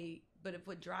 okay, but if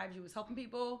what drives you is helping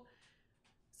people,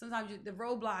 sometimes the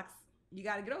roadblocks, you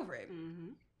got to get over it.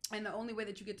 And the only way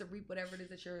that you get to reap whatever it is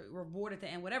that you're rewarded to,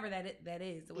 and whatever that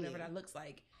is, or whatever that looks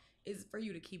like, is for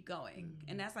you to keep going.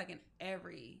 And that's like in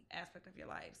every aspect of your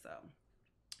life. So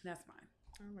that's mine.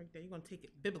 I like that. You're going to take it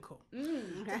biblical.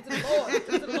 Okay.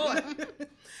 To the Lord.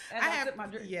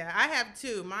 I have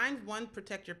two. Mine's one,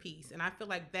 protect your peace. And I feel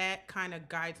like that kind of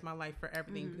guides my life for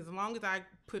everything. Because as long as I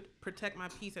protect my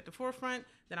peace at the forefront,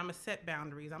 then I'm going to set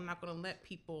boundaries. I'm not going to let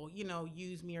people,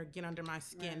 use me or get under my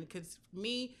skin. Because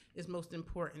me is most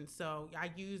important. So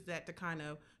I use that to kind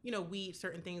of, weed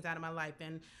certain things out of my life.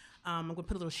 And I'm going to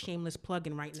put a little shameless plug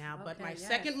in right now. But my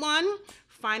second one,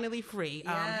 Finally Free.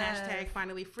 Hashtag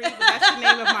Finally Free. But that's the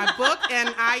name of my book.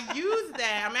 And I use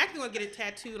that. I'm actually going to get it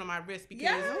tattooed on my wrist,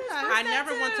 because I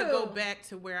never want to go back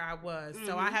to where I was.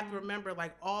 So I have to remember,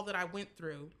 like, all that I went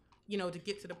through, to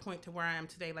get to the point to where I am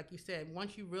today. Like you said,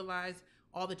 once you realize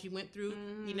all that you went through,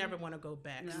 you never want to go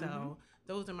back. So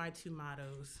those are my two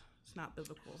mottos. It's not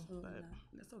biblical, but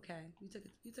that's okay. You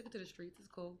took it to the streets. It's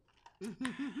cool.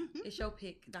 It's your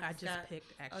pick, Dr. I just Scott.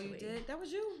 picked, actually. Oh, you did? That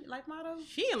was you? Life motto?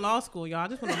 She in law school, y'all. I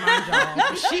just want to remind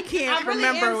y'all. She can't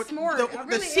remember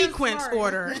the sequence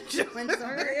order. I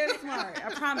really am smart. I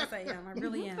promise I am. I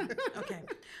really am. Okay.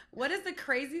 What is the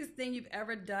craziest thing you've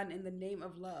ever done in the name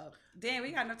of love? Damn,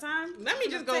 we got no time? Let me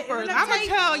just go first. I'm going to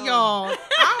tell y'all,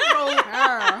 I wrote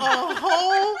a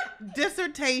whole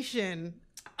dissertation.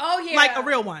 Oh, yeah. Like a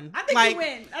real one. I think like you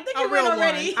win. I think you win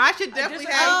already. I should definitely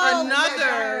have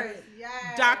another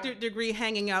doctorate degree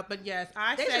hanging up. But yes,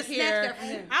 I sat here.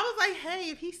 I was like, hey,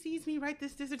 if he sees me write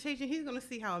this dissertation, he's going to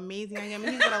see how amazing I am.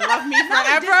 And he's going to love me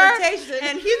forever.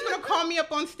 And he's going to call me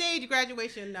up on stage.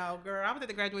 Graduation. No, girl. I was at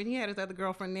the graduation. He had his other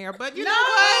girlfriend there. But you know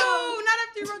what? No, not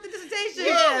after you wrote the dissertation.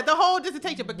 Yeah, the whole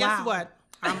dissertation. But guess what?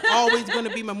 I'm always going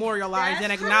to be memorialized in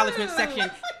acknowledgement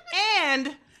section.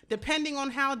 And depending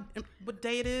on what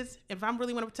day it is, if I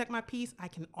really want to protect my peace, I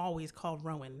can always call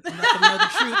Rowan and let them know the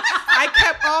truth. I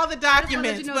kept all the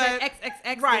documents, but that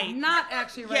XXX right, did not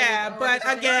actually write yeah. But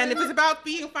again, if it's about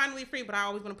being finally free, but I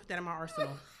always want to put that in my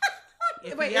arsenal.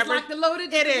 Wait, it's like the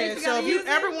loaded. It is. So if you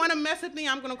ever want to mess with me,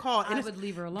 I'm gonna call. I would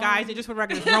leave her alone, guys. And just for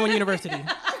record, it's Rowan University.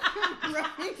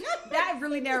 That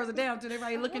really narrows it down to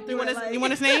everybody looking through. You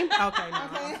want his name? Okay, no,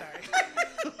 I'm sorry.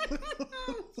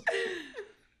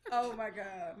 Oh my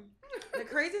God. The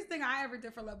craziest thing I ever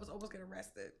did for love was almost get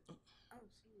arrested.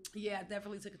 Yeah,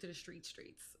 definitely took it to the streets.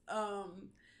 The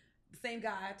same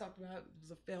guy I talked about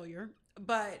was a failure.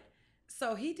 But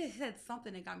so he said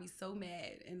something that got me so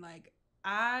mad. And like,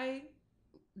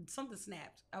 something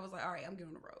snapped. I was like, all right, I'm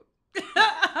getting on the road.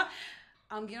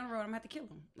 I'm getting on the road. I'm gonna have to kill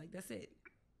him. Like, that's it.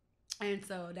 And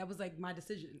so that was like my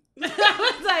decision. I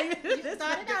was like, that's all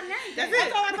I thought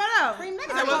out.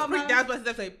 That's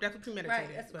what premeditated. Right,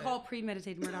 it's called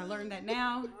premeditated murder. I learned that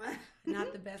now.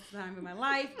 Not the best time in my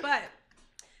life, but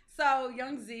so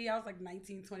young Z, I was like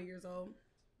 19, 20 years old.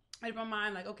 I had in my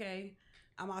mind like, okay,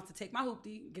 I'm out to take my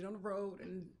hoopty, get on the road,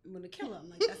 and I'm gonna kill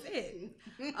him. Like, that's it.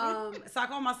 So I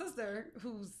called my sister,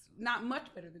 who's not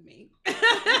much better than me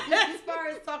as far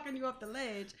as talking you off the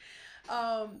ledge.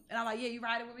 And I'm like, yeah, you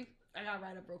riding with me? I gotta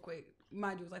ride up real quick.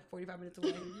 Mind you, it was like 45 minutes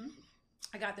away.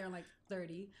 I got there in like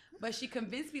 30. But she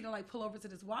convinced me to like pull over to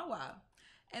this Wawa.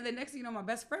 And the next thing you know, my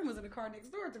best friend was in the car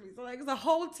next door to me. So like, it's a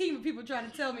whole team of people trying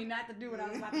to tell me not to do what I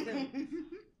was about to do.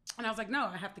 And I was like, no,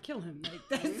 I have to kill him. Like,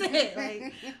 that's it.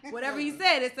 Like, whatever he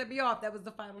said, it set me off. That was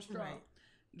the final straw. Right.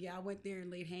 Yeah, I went there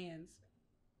and laid hands.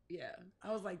 Yeah.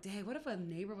 I was like, dang, what if a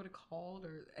neighbor would have called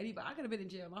or anybody? I could have been in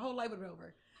jail. My whole life would have been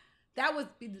over. That would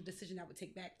be the decision I would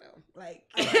take back, though. Like,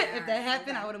 if that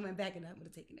happened, I would have went back and I would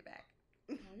have taken it back.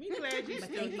 We glad you still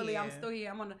thankfully, here. I'm still here.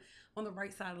 I'm on the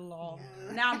right side of the law.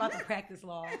 Yeah. Now I'm about to practice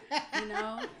law. You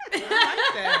know, I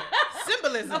like that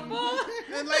symbolism.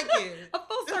 I like it. A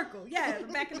full circle. Yeah,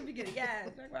 back in the beginning. Yeah,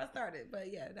 that's where I started.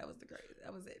 But yeah, that was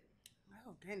That was it.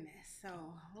 Oh goodness. So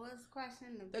what's the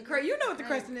question? You know what the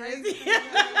question is.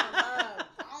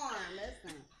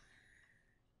 Listen,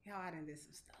 y'all, I done did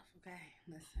some stuff. Okay,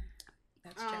 listen.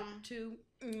 That's chapter 2.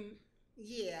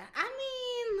 Yeah, I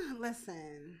mean,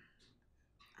 listen.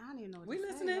 I don't even know what we to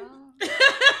listening. Say,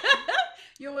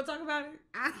 you don't want to talk about it?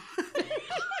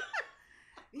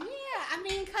 Yeah, I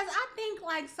mean, because I think,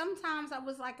 like, sometimes I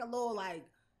was, like, a little, like,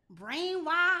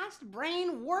 brainwashed,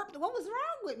 brain warped. What was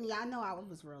wrong with me? I know I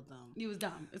was real dumb. You was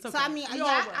dumb. It's okay. So, I mean, we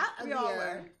all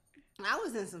were. I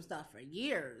was in some stuff for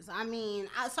years. I mean,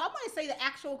 so I want to say the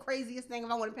actual craziest thing,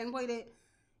 if I want to pinpoint it,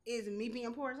 is me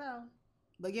being poor as hell,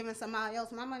 but giving somebody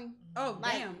else my money. Oh,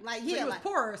 like, damn. Like, so yeah. you was like,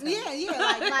 poor or something. Yeah.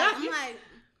 Like, I'm like,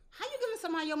 how you giving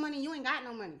somebody your money? You ain't got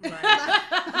no money. Right.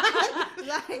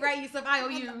 Right, you some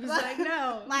IOUs. Like,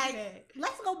 no. Like,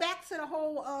 let's go back to the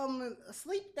whole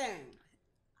sleep thing.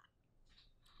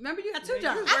 Remember, you got 2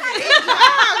 jobs. I got 2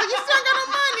 jobs. You still got no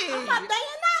money. I'm not day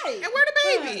and night. And where the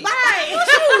baby? Right.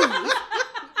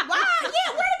 Why? Yeah,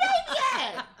 where the baby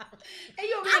at? And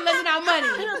you over here lending out money.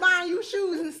 I'm out here buying you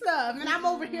shoes and stuff, and I'm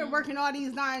over here working all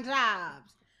these darn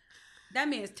jobs. That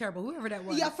man is terrible, whoever that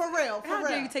was. Yeah, for real. How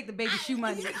dare you take the baby shoe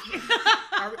money?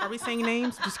 Are we saying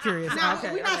names? Just curious. No,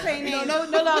 okay, we're not saying names. No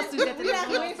lawsuit.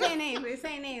 We're saying names. We're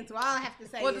saying names. So all I have to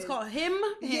say is... it's called? Him?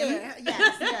 Yeah,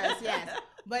 yes.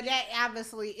 But that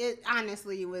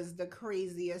honestly was the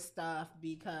craziest stuff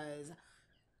because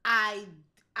I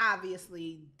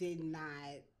obviously did not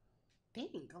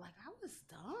think. Like, I was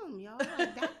dumb, y'all.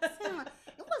 Like,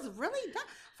 it was really dumb.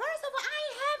 First of all, I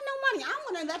ain't have no money. I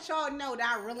want to let y'all know that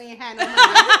I really ain't had no money.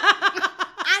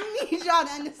 I need y'all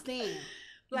to understand.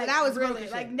 Like, that I was really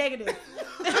like negative.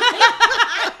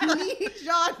 I need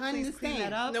y'all to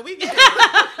understand. That no, we get it.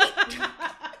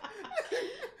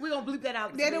 We're going to bleep that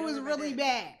out. That it was really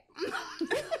bad.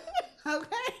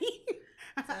 Okay?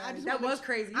 That was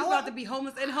crazy. You about to be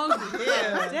homeless and hungry.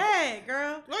 Yeah. Dang,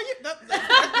 girl. Well, let's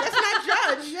not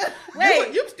judge.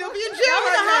 Wait, you still be in jail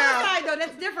right now. Though.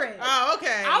 That's different. Oh,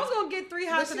 okay. I was gonna get 3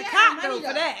 hots in the cop though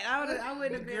for that. I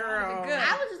would have been good.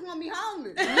 I was just gonna be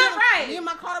homeless. Right. Me and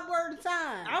my cardboard at the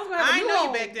time. I ain't know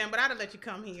you back then, but I'd have let you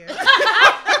come here.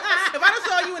 If I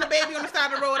saw you and a baby on the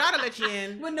side of the road, I'd have let you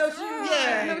in. With no shoes.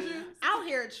 Yeah. No shoes. Out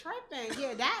here tripping.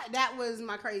 Yeah, that was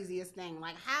my craziest thing.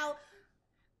 Like how,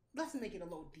 let's make it a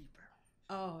little deeper.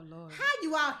 Oh Lord. How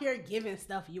you out here giving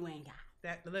stuff you ain't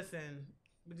got? Listen,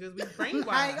 because we brainwashed.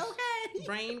 Like, okay.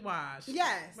 Brainwashed.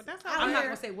 Yes. But that's how I'm not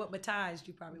gonna say what baptized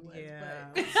you probably was.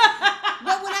 Yeah.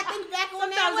 But when I think back on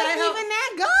that, it wasn't even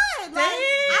that good. Like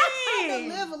I had to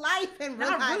live a life and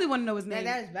realize. I really want to know his name.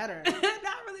 That's better.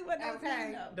 Not really want to know his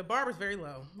name. The bar was very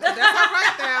low. That's all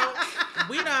right now.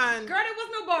 We done. Girl, there was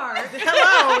no bar.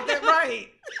 Hello. That's right.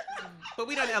 But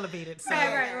we done elevated. So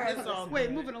right. It's all Wait,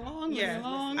 good. moving along. Yeah. Moving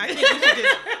along. I think we should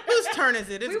just. Whose turn is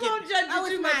it? We won't judge you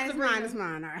too much. It's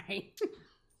mine. All right.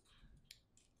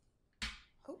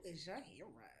 Who is your hero?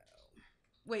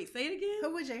 Wait, say it again.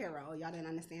 Who was your hero? Y'all didn't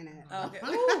understand that. Oh, okay.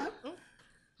 Ooh.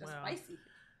 That's spicy.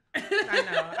 I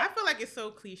know. I feel like it's so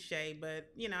cliche, but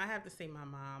I have to say my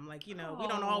mom. Like, we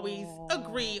don't always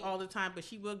agree all the time, but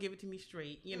she will give it to me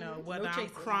straight. Whether I'm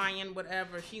crying,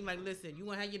 whatever. She like, listen, you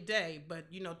gonna have your day,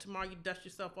 but tomorrow you dust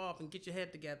yourself off and get your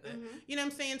head together. You know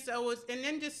what I'm saying? So and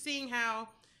then just seeing how,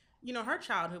 her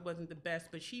childhood wasn't the best,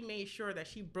 but she made sure that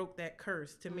she broke that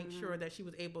curse to make sure that she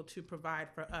was able to provide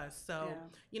for us. So,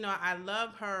 I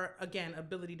love her, again,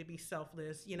 ability to be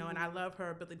selfless, and I love her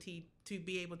ability to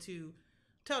be able to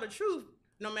tell the truth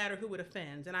no matter who it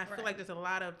offends. And I feel like there's a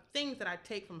lot of things that I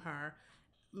take from her.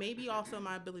 Maybe also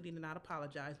my ability to not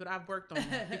apologize, but I've worked on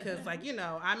that because,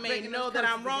 I may know that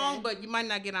I'm wrong, but you might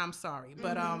not get I'm sorry.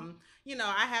 But,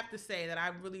 I have to say that I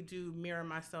really do mirror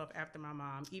myself after my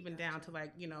mom, even down to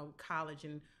college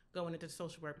and going into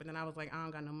social work. But then I was like, I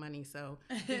don't got no money, so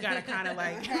you got to kind of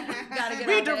gotta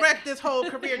redirect this whole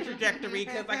career trajectory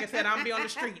because, like I said, I'm be on the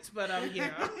streets. But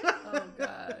yeah. Oh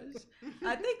gosh,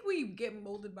 I think we get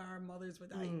molded by our mothers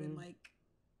without even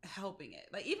helping it.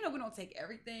 Like even though we don't take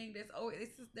everything,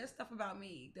 there's stuff about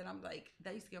me that I'm like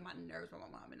that used to get on my nerves by my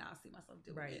mom, and now I see myself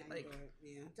doing it. Like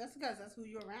just because that's who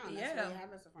you're around. Yeah, that's what you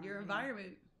have as a friend. Your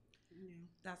environment. Yeah.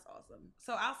 That's awesome.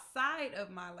 So outside of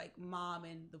my mom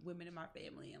and the women in my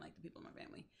family and the people in my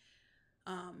family,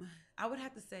 I would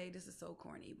have to say this is so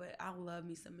corny, but I love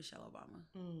me some Michelle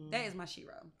Obama. That is my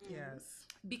shero. Yes,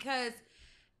 because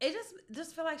it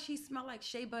just feel like she smelled like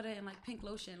shea butter and pink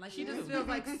lotion. Like she just feels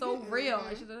so real.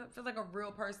 Like she feels like a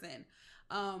real person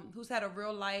who's had a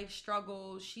real life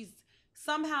struggle. She's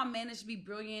somehow managed to be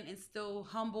brilliant and still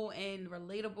humble and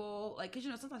relatable. Because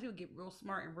sometimes people get real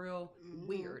smart and real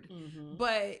weird,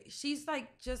 but she's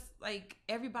just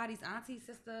everybody's auntie,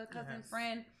 sister, cousin,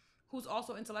 friend who's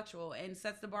also intellectual and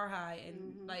sets the bar high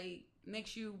and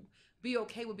makes you be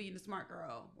okay with being the smart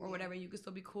girl or whatever. You can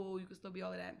still be cool. You can still be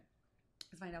all of that.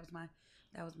 It's funny. That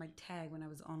was my tag when I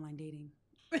was online dating.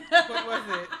 What was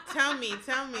it? Tell me.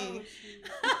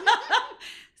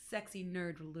 Sexy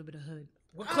nerd with a little bit of hood.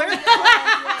 Well, clearly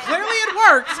it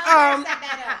worked.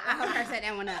 I hope I set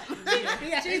that one up.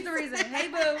 She's the reason. Hey,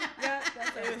 boo. Yeah,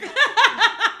 that's it.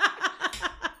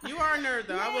 You are a nerd,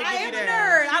 though. Yeah, I will I give am you a that.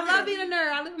 nerd. I love being a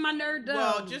nerd. I live in my nerd dome.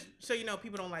 Well, just so you know,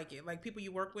 people don't like it. People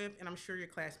you work with, and I'm sure your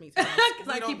classmates. Because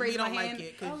I keep raising my hand.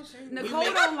 Like it. Nicole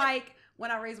don't like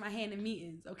when I raise my hand in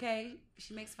meetings, okay?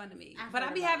 She makes fun of me. But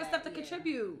I be having stuff to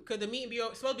contribute. Because the meeting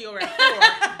supposed to be over at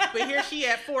 4. But here she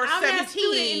at 4:17. I'm that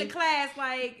student in the class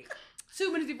 2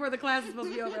 minutes before the class is supposed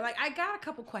to be over. I got a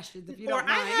couple questions if you don't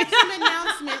mind. I have some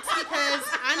announcements because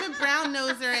I'm a brown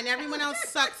noser and everyone else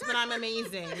sucks, but I'm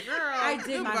amazing. Girl, I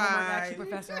did my homework, actually,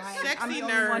 Professor. I'm the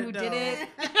only one who did it.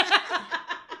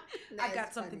 I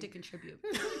got something to contribute.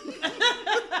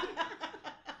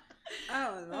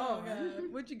 Oh, Lord.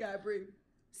 God. What you got, Brie?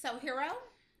 So,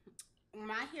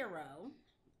 my hero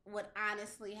would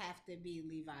honestly have to be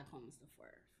Levi Combs IV.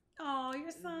 Oh,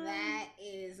 your son. That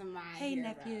is my Hey, hero.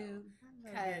 nephew.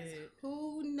 Because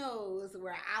who knows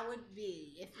where I would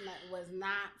be if it was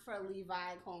not for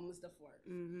Levi Combs IV.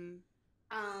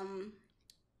 Mm-hmm.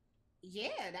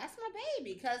 Yeah, that's my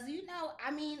baby. Because,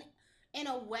 in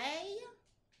a way,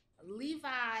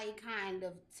 Levi kind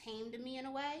of tamed me in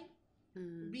a way.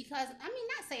 Mm. Because,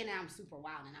 not saying that I'm super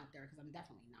wild and out there, because I'm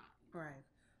definitely not. Right.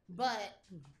 But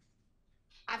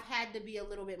I've had to be a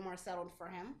little bit more settled for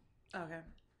him. Okay.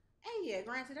 And yeah,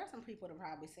 granted, there's some people that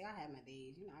probably say I had my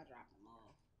days. I dropped them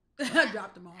all. I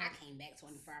dropped them all. I came back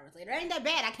 24 hours later. It ain't that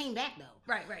bad. I came back, though.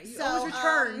 Right. You always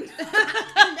returned. I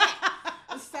came back.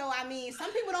 So, I mean,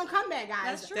 some people don't come back, guys.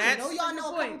 That's true. I know y'all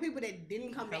know a couple people that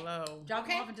didn't come back. Drop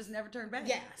them off and just never turn back.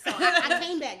 Yeah. So, I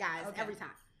came back, guys, every time.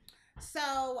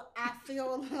 So, I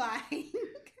feel like,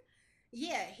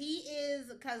 yeah, he is,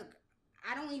 because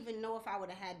I don't even know if I would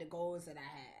have had the goals that I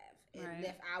have. And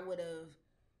if I would have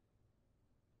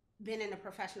been in a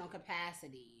professional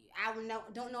capacity. I don't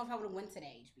know if I would have went to the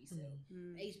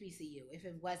HBCU if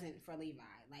it wasn't for Levi.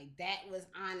 Like, that was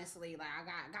honestly, like, I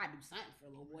gotta do something for a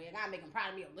little boy. I gotta make him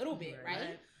proud of me a little bit,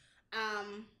 right?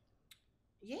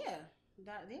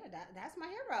 That's my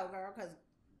hero, girl. Because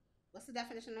what's the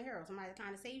definition of hero? Somebody that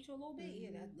kind of saves you a little bit.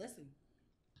 Yeah, listen.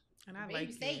 And I like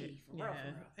it. For real.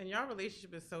 And y'all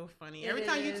relationship is so funny. Every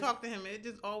time you talk to him, it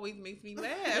just always makes me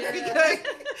laugh because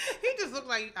he just looks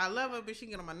like, I love her, but she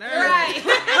get on my nerves. Right. He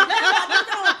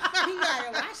got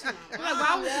to watch him. Like,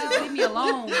 why would you just leave me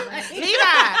alone? Like, Levi.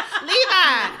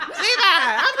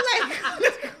 I'm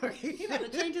like, he got to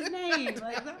change his name.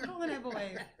 Like, stop calling that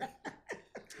boy.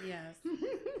 Yes.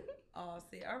 Oh,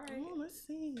 see. All right. Oh, let's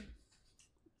see.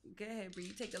 Go ahead, Bree.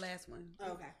 You take the last one.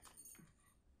 Okay.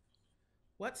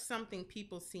 What's something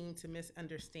people seem to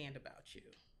misunderstand about you?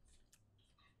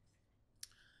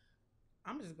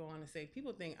 I'm just going to say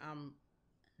people think I'm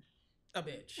a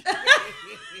bitch.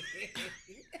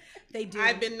 They do.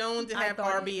 I've been known to have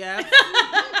RBF.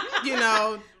 You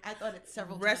know, I thought it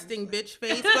several resting times. Bitch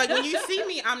face. Like when you see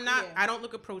me, I'm not. I don't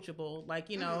look approachable.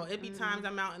 Like it'd be times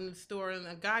I'm out in the store and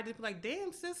a guy just be like,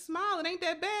 "Damn, sis, smile. It ain't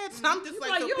that bad." So I'm just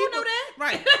like, so you don't know that,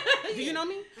 right? Do you know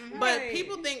me? But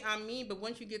people think I'm mean. But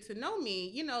once you get to know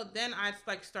me, then I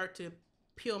like start to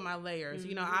peel my layers.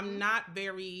 I'm not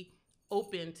very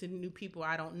open to new people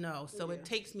I don't know. So it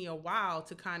takes me a while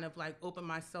to kind of like open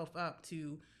myself up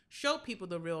to show people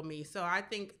the real me. So I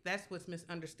think that's what's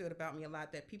misunderstood about me a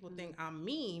lot, that people think I'm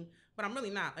mean, but I'm really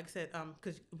not. Like I said,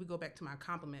 because we go back to my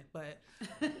compliment, but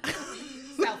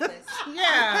selfless.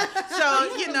 Yeah. So,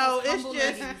 it's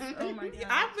just, oh my God.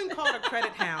 I've been called a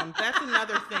credit hound. That's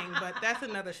another thing, but that's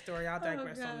another story. I'll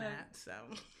digress on that. So.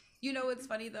 It's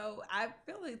funny though. I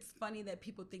feel it's funny that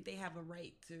people think they have a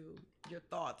right to your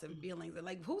thoughts and feelings. And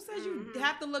like, who says you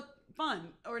have to look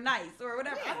fun or nice or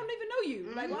whatever? I don't even know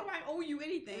you. Like, why do I owe you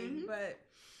anything? But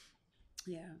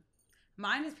yeah,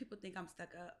 mine is people think I'm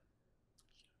stuck up.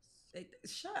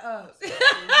 Shut up.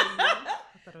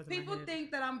 People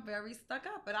think that I'm very stuck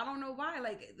up, but I don't know why.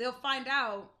 Like, they'll find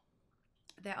out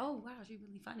that, oh wow, she's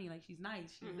really funny. Like, she's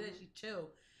nice. She's this. She's chill.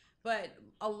 But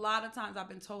a lot of times I've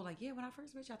been told, like, yeah, when I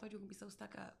first met you, I thought you were going to be so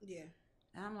stuck up. Yeah.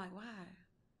 And I'm like, why?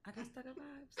 I got stuck up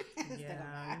vibes.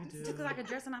 Yeah, you do. Just because I can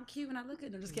dress and I'm cute and I look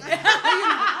good. I'm just kidding. Because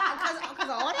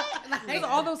of all that? Because of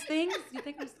all those things? You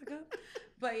think I'm stuck up?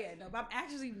 But yeah, no, but I'm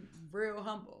actually real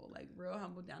humble. Like, real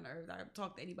humble, down to earth. I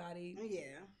talk to anybody.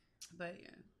 Yeah. But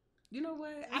yeah. You know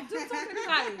what? I do talk to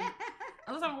anybody.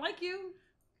 Unless I don't like you.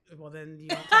 Well, then you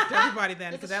don't talk to everybody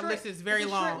then, because that list is very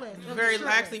long. Very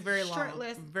long. Short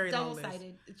list, very long list.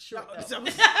 Double-sided. It's short. All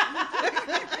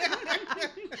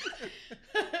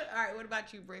right, what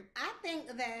about you, Brie? I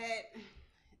think that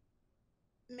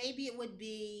maybe it would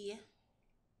be,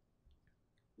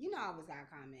 I always got a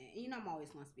comment. I'm always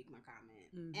going to speak my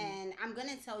comment. And I'm going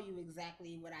to tell you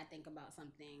exactly what I think about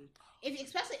something.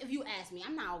 Especially if you ask me,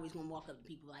 I'm not always going to walk up to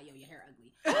people like, yo, your hair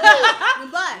ugly.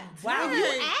 But if you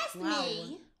ask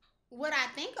me what I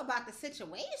think about the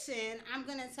situation, I'm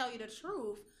going to tell you the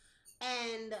truth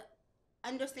and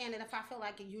understand that if I feel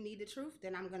like you need the truth,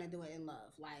 then I'm going to do it in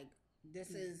love. Like,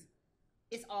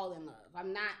 it's all in love.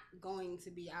 I'm not going to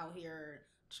be out here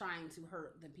trying to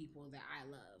hurt the people that I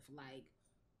love. Like,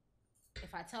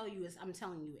 if I tell you, I'm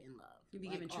telling you in love. You be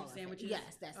giving truth sandwiches?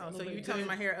 Yes, that's it. So you tell me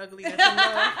my hair ugly? Your hair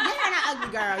not ugly,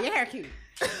 girl. Your hair cute.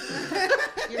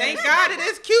 Thank God it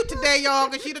is cute today, y'all,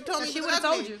 because she'd have told me she would have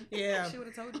told you. Yeah. She would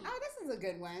have told you. Oh, this is a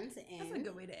good one to end. That's a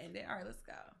good way to end it. All right, let's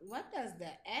go. What does the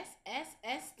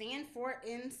SSS stand for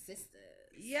in sisters?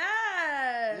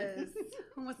 Yes.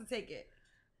 Who wants to take it?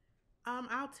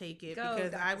 I'll take it Dr.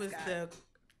 because I was Scott.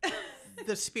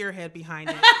 the spearhead behind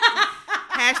it.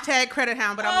 Hashtag credit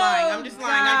hound, but I'm lying. I'm just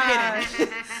lying. I'm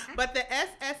kidding. But the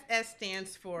SSS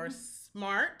stands for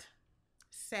smart,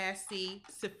 sassy,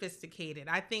 sophisticated.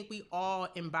 I think we all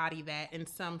embody that in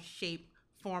some shape,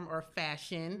 form, or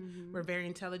fashion. We're very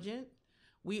intelligent.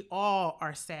 We all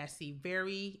are sassy,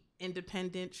 very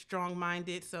independent,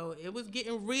 strong-minded. So it was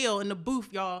getting real in the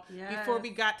booth, y'all, before we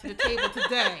got to the table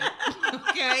today.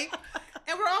 Okay?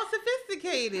 And we're all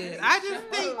sophisticated. I just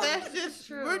think that's just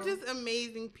we're just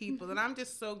amazing people, and I'm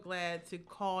just so glad to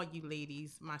call you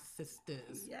ladies my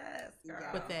sisters. Yes, girl.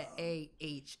 With that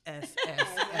AHSSS.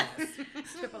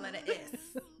 Triple letter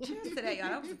S. Cheers to that, y'all.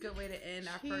 That was a good way to end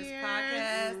our first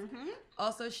podcast. Mm-hmm.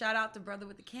 Also, shout out to Brother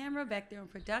with the Camera back there in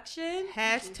production.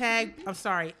 Hashtag, I'm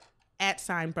sorry,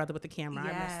 @ Brother with the Camera.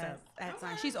 Yes, I messed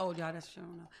up. @ She's old, y'all. That's true.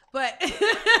 But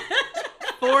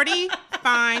 40,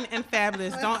 fine, and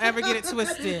fabulous. Don't ever get it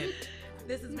twisted.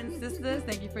 This has been Sisters.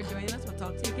 Thank you for joining us. We'll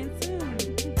talk to you again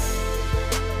soon.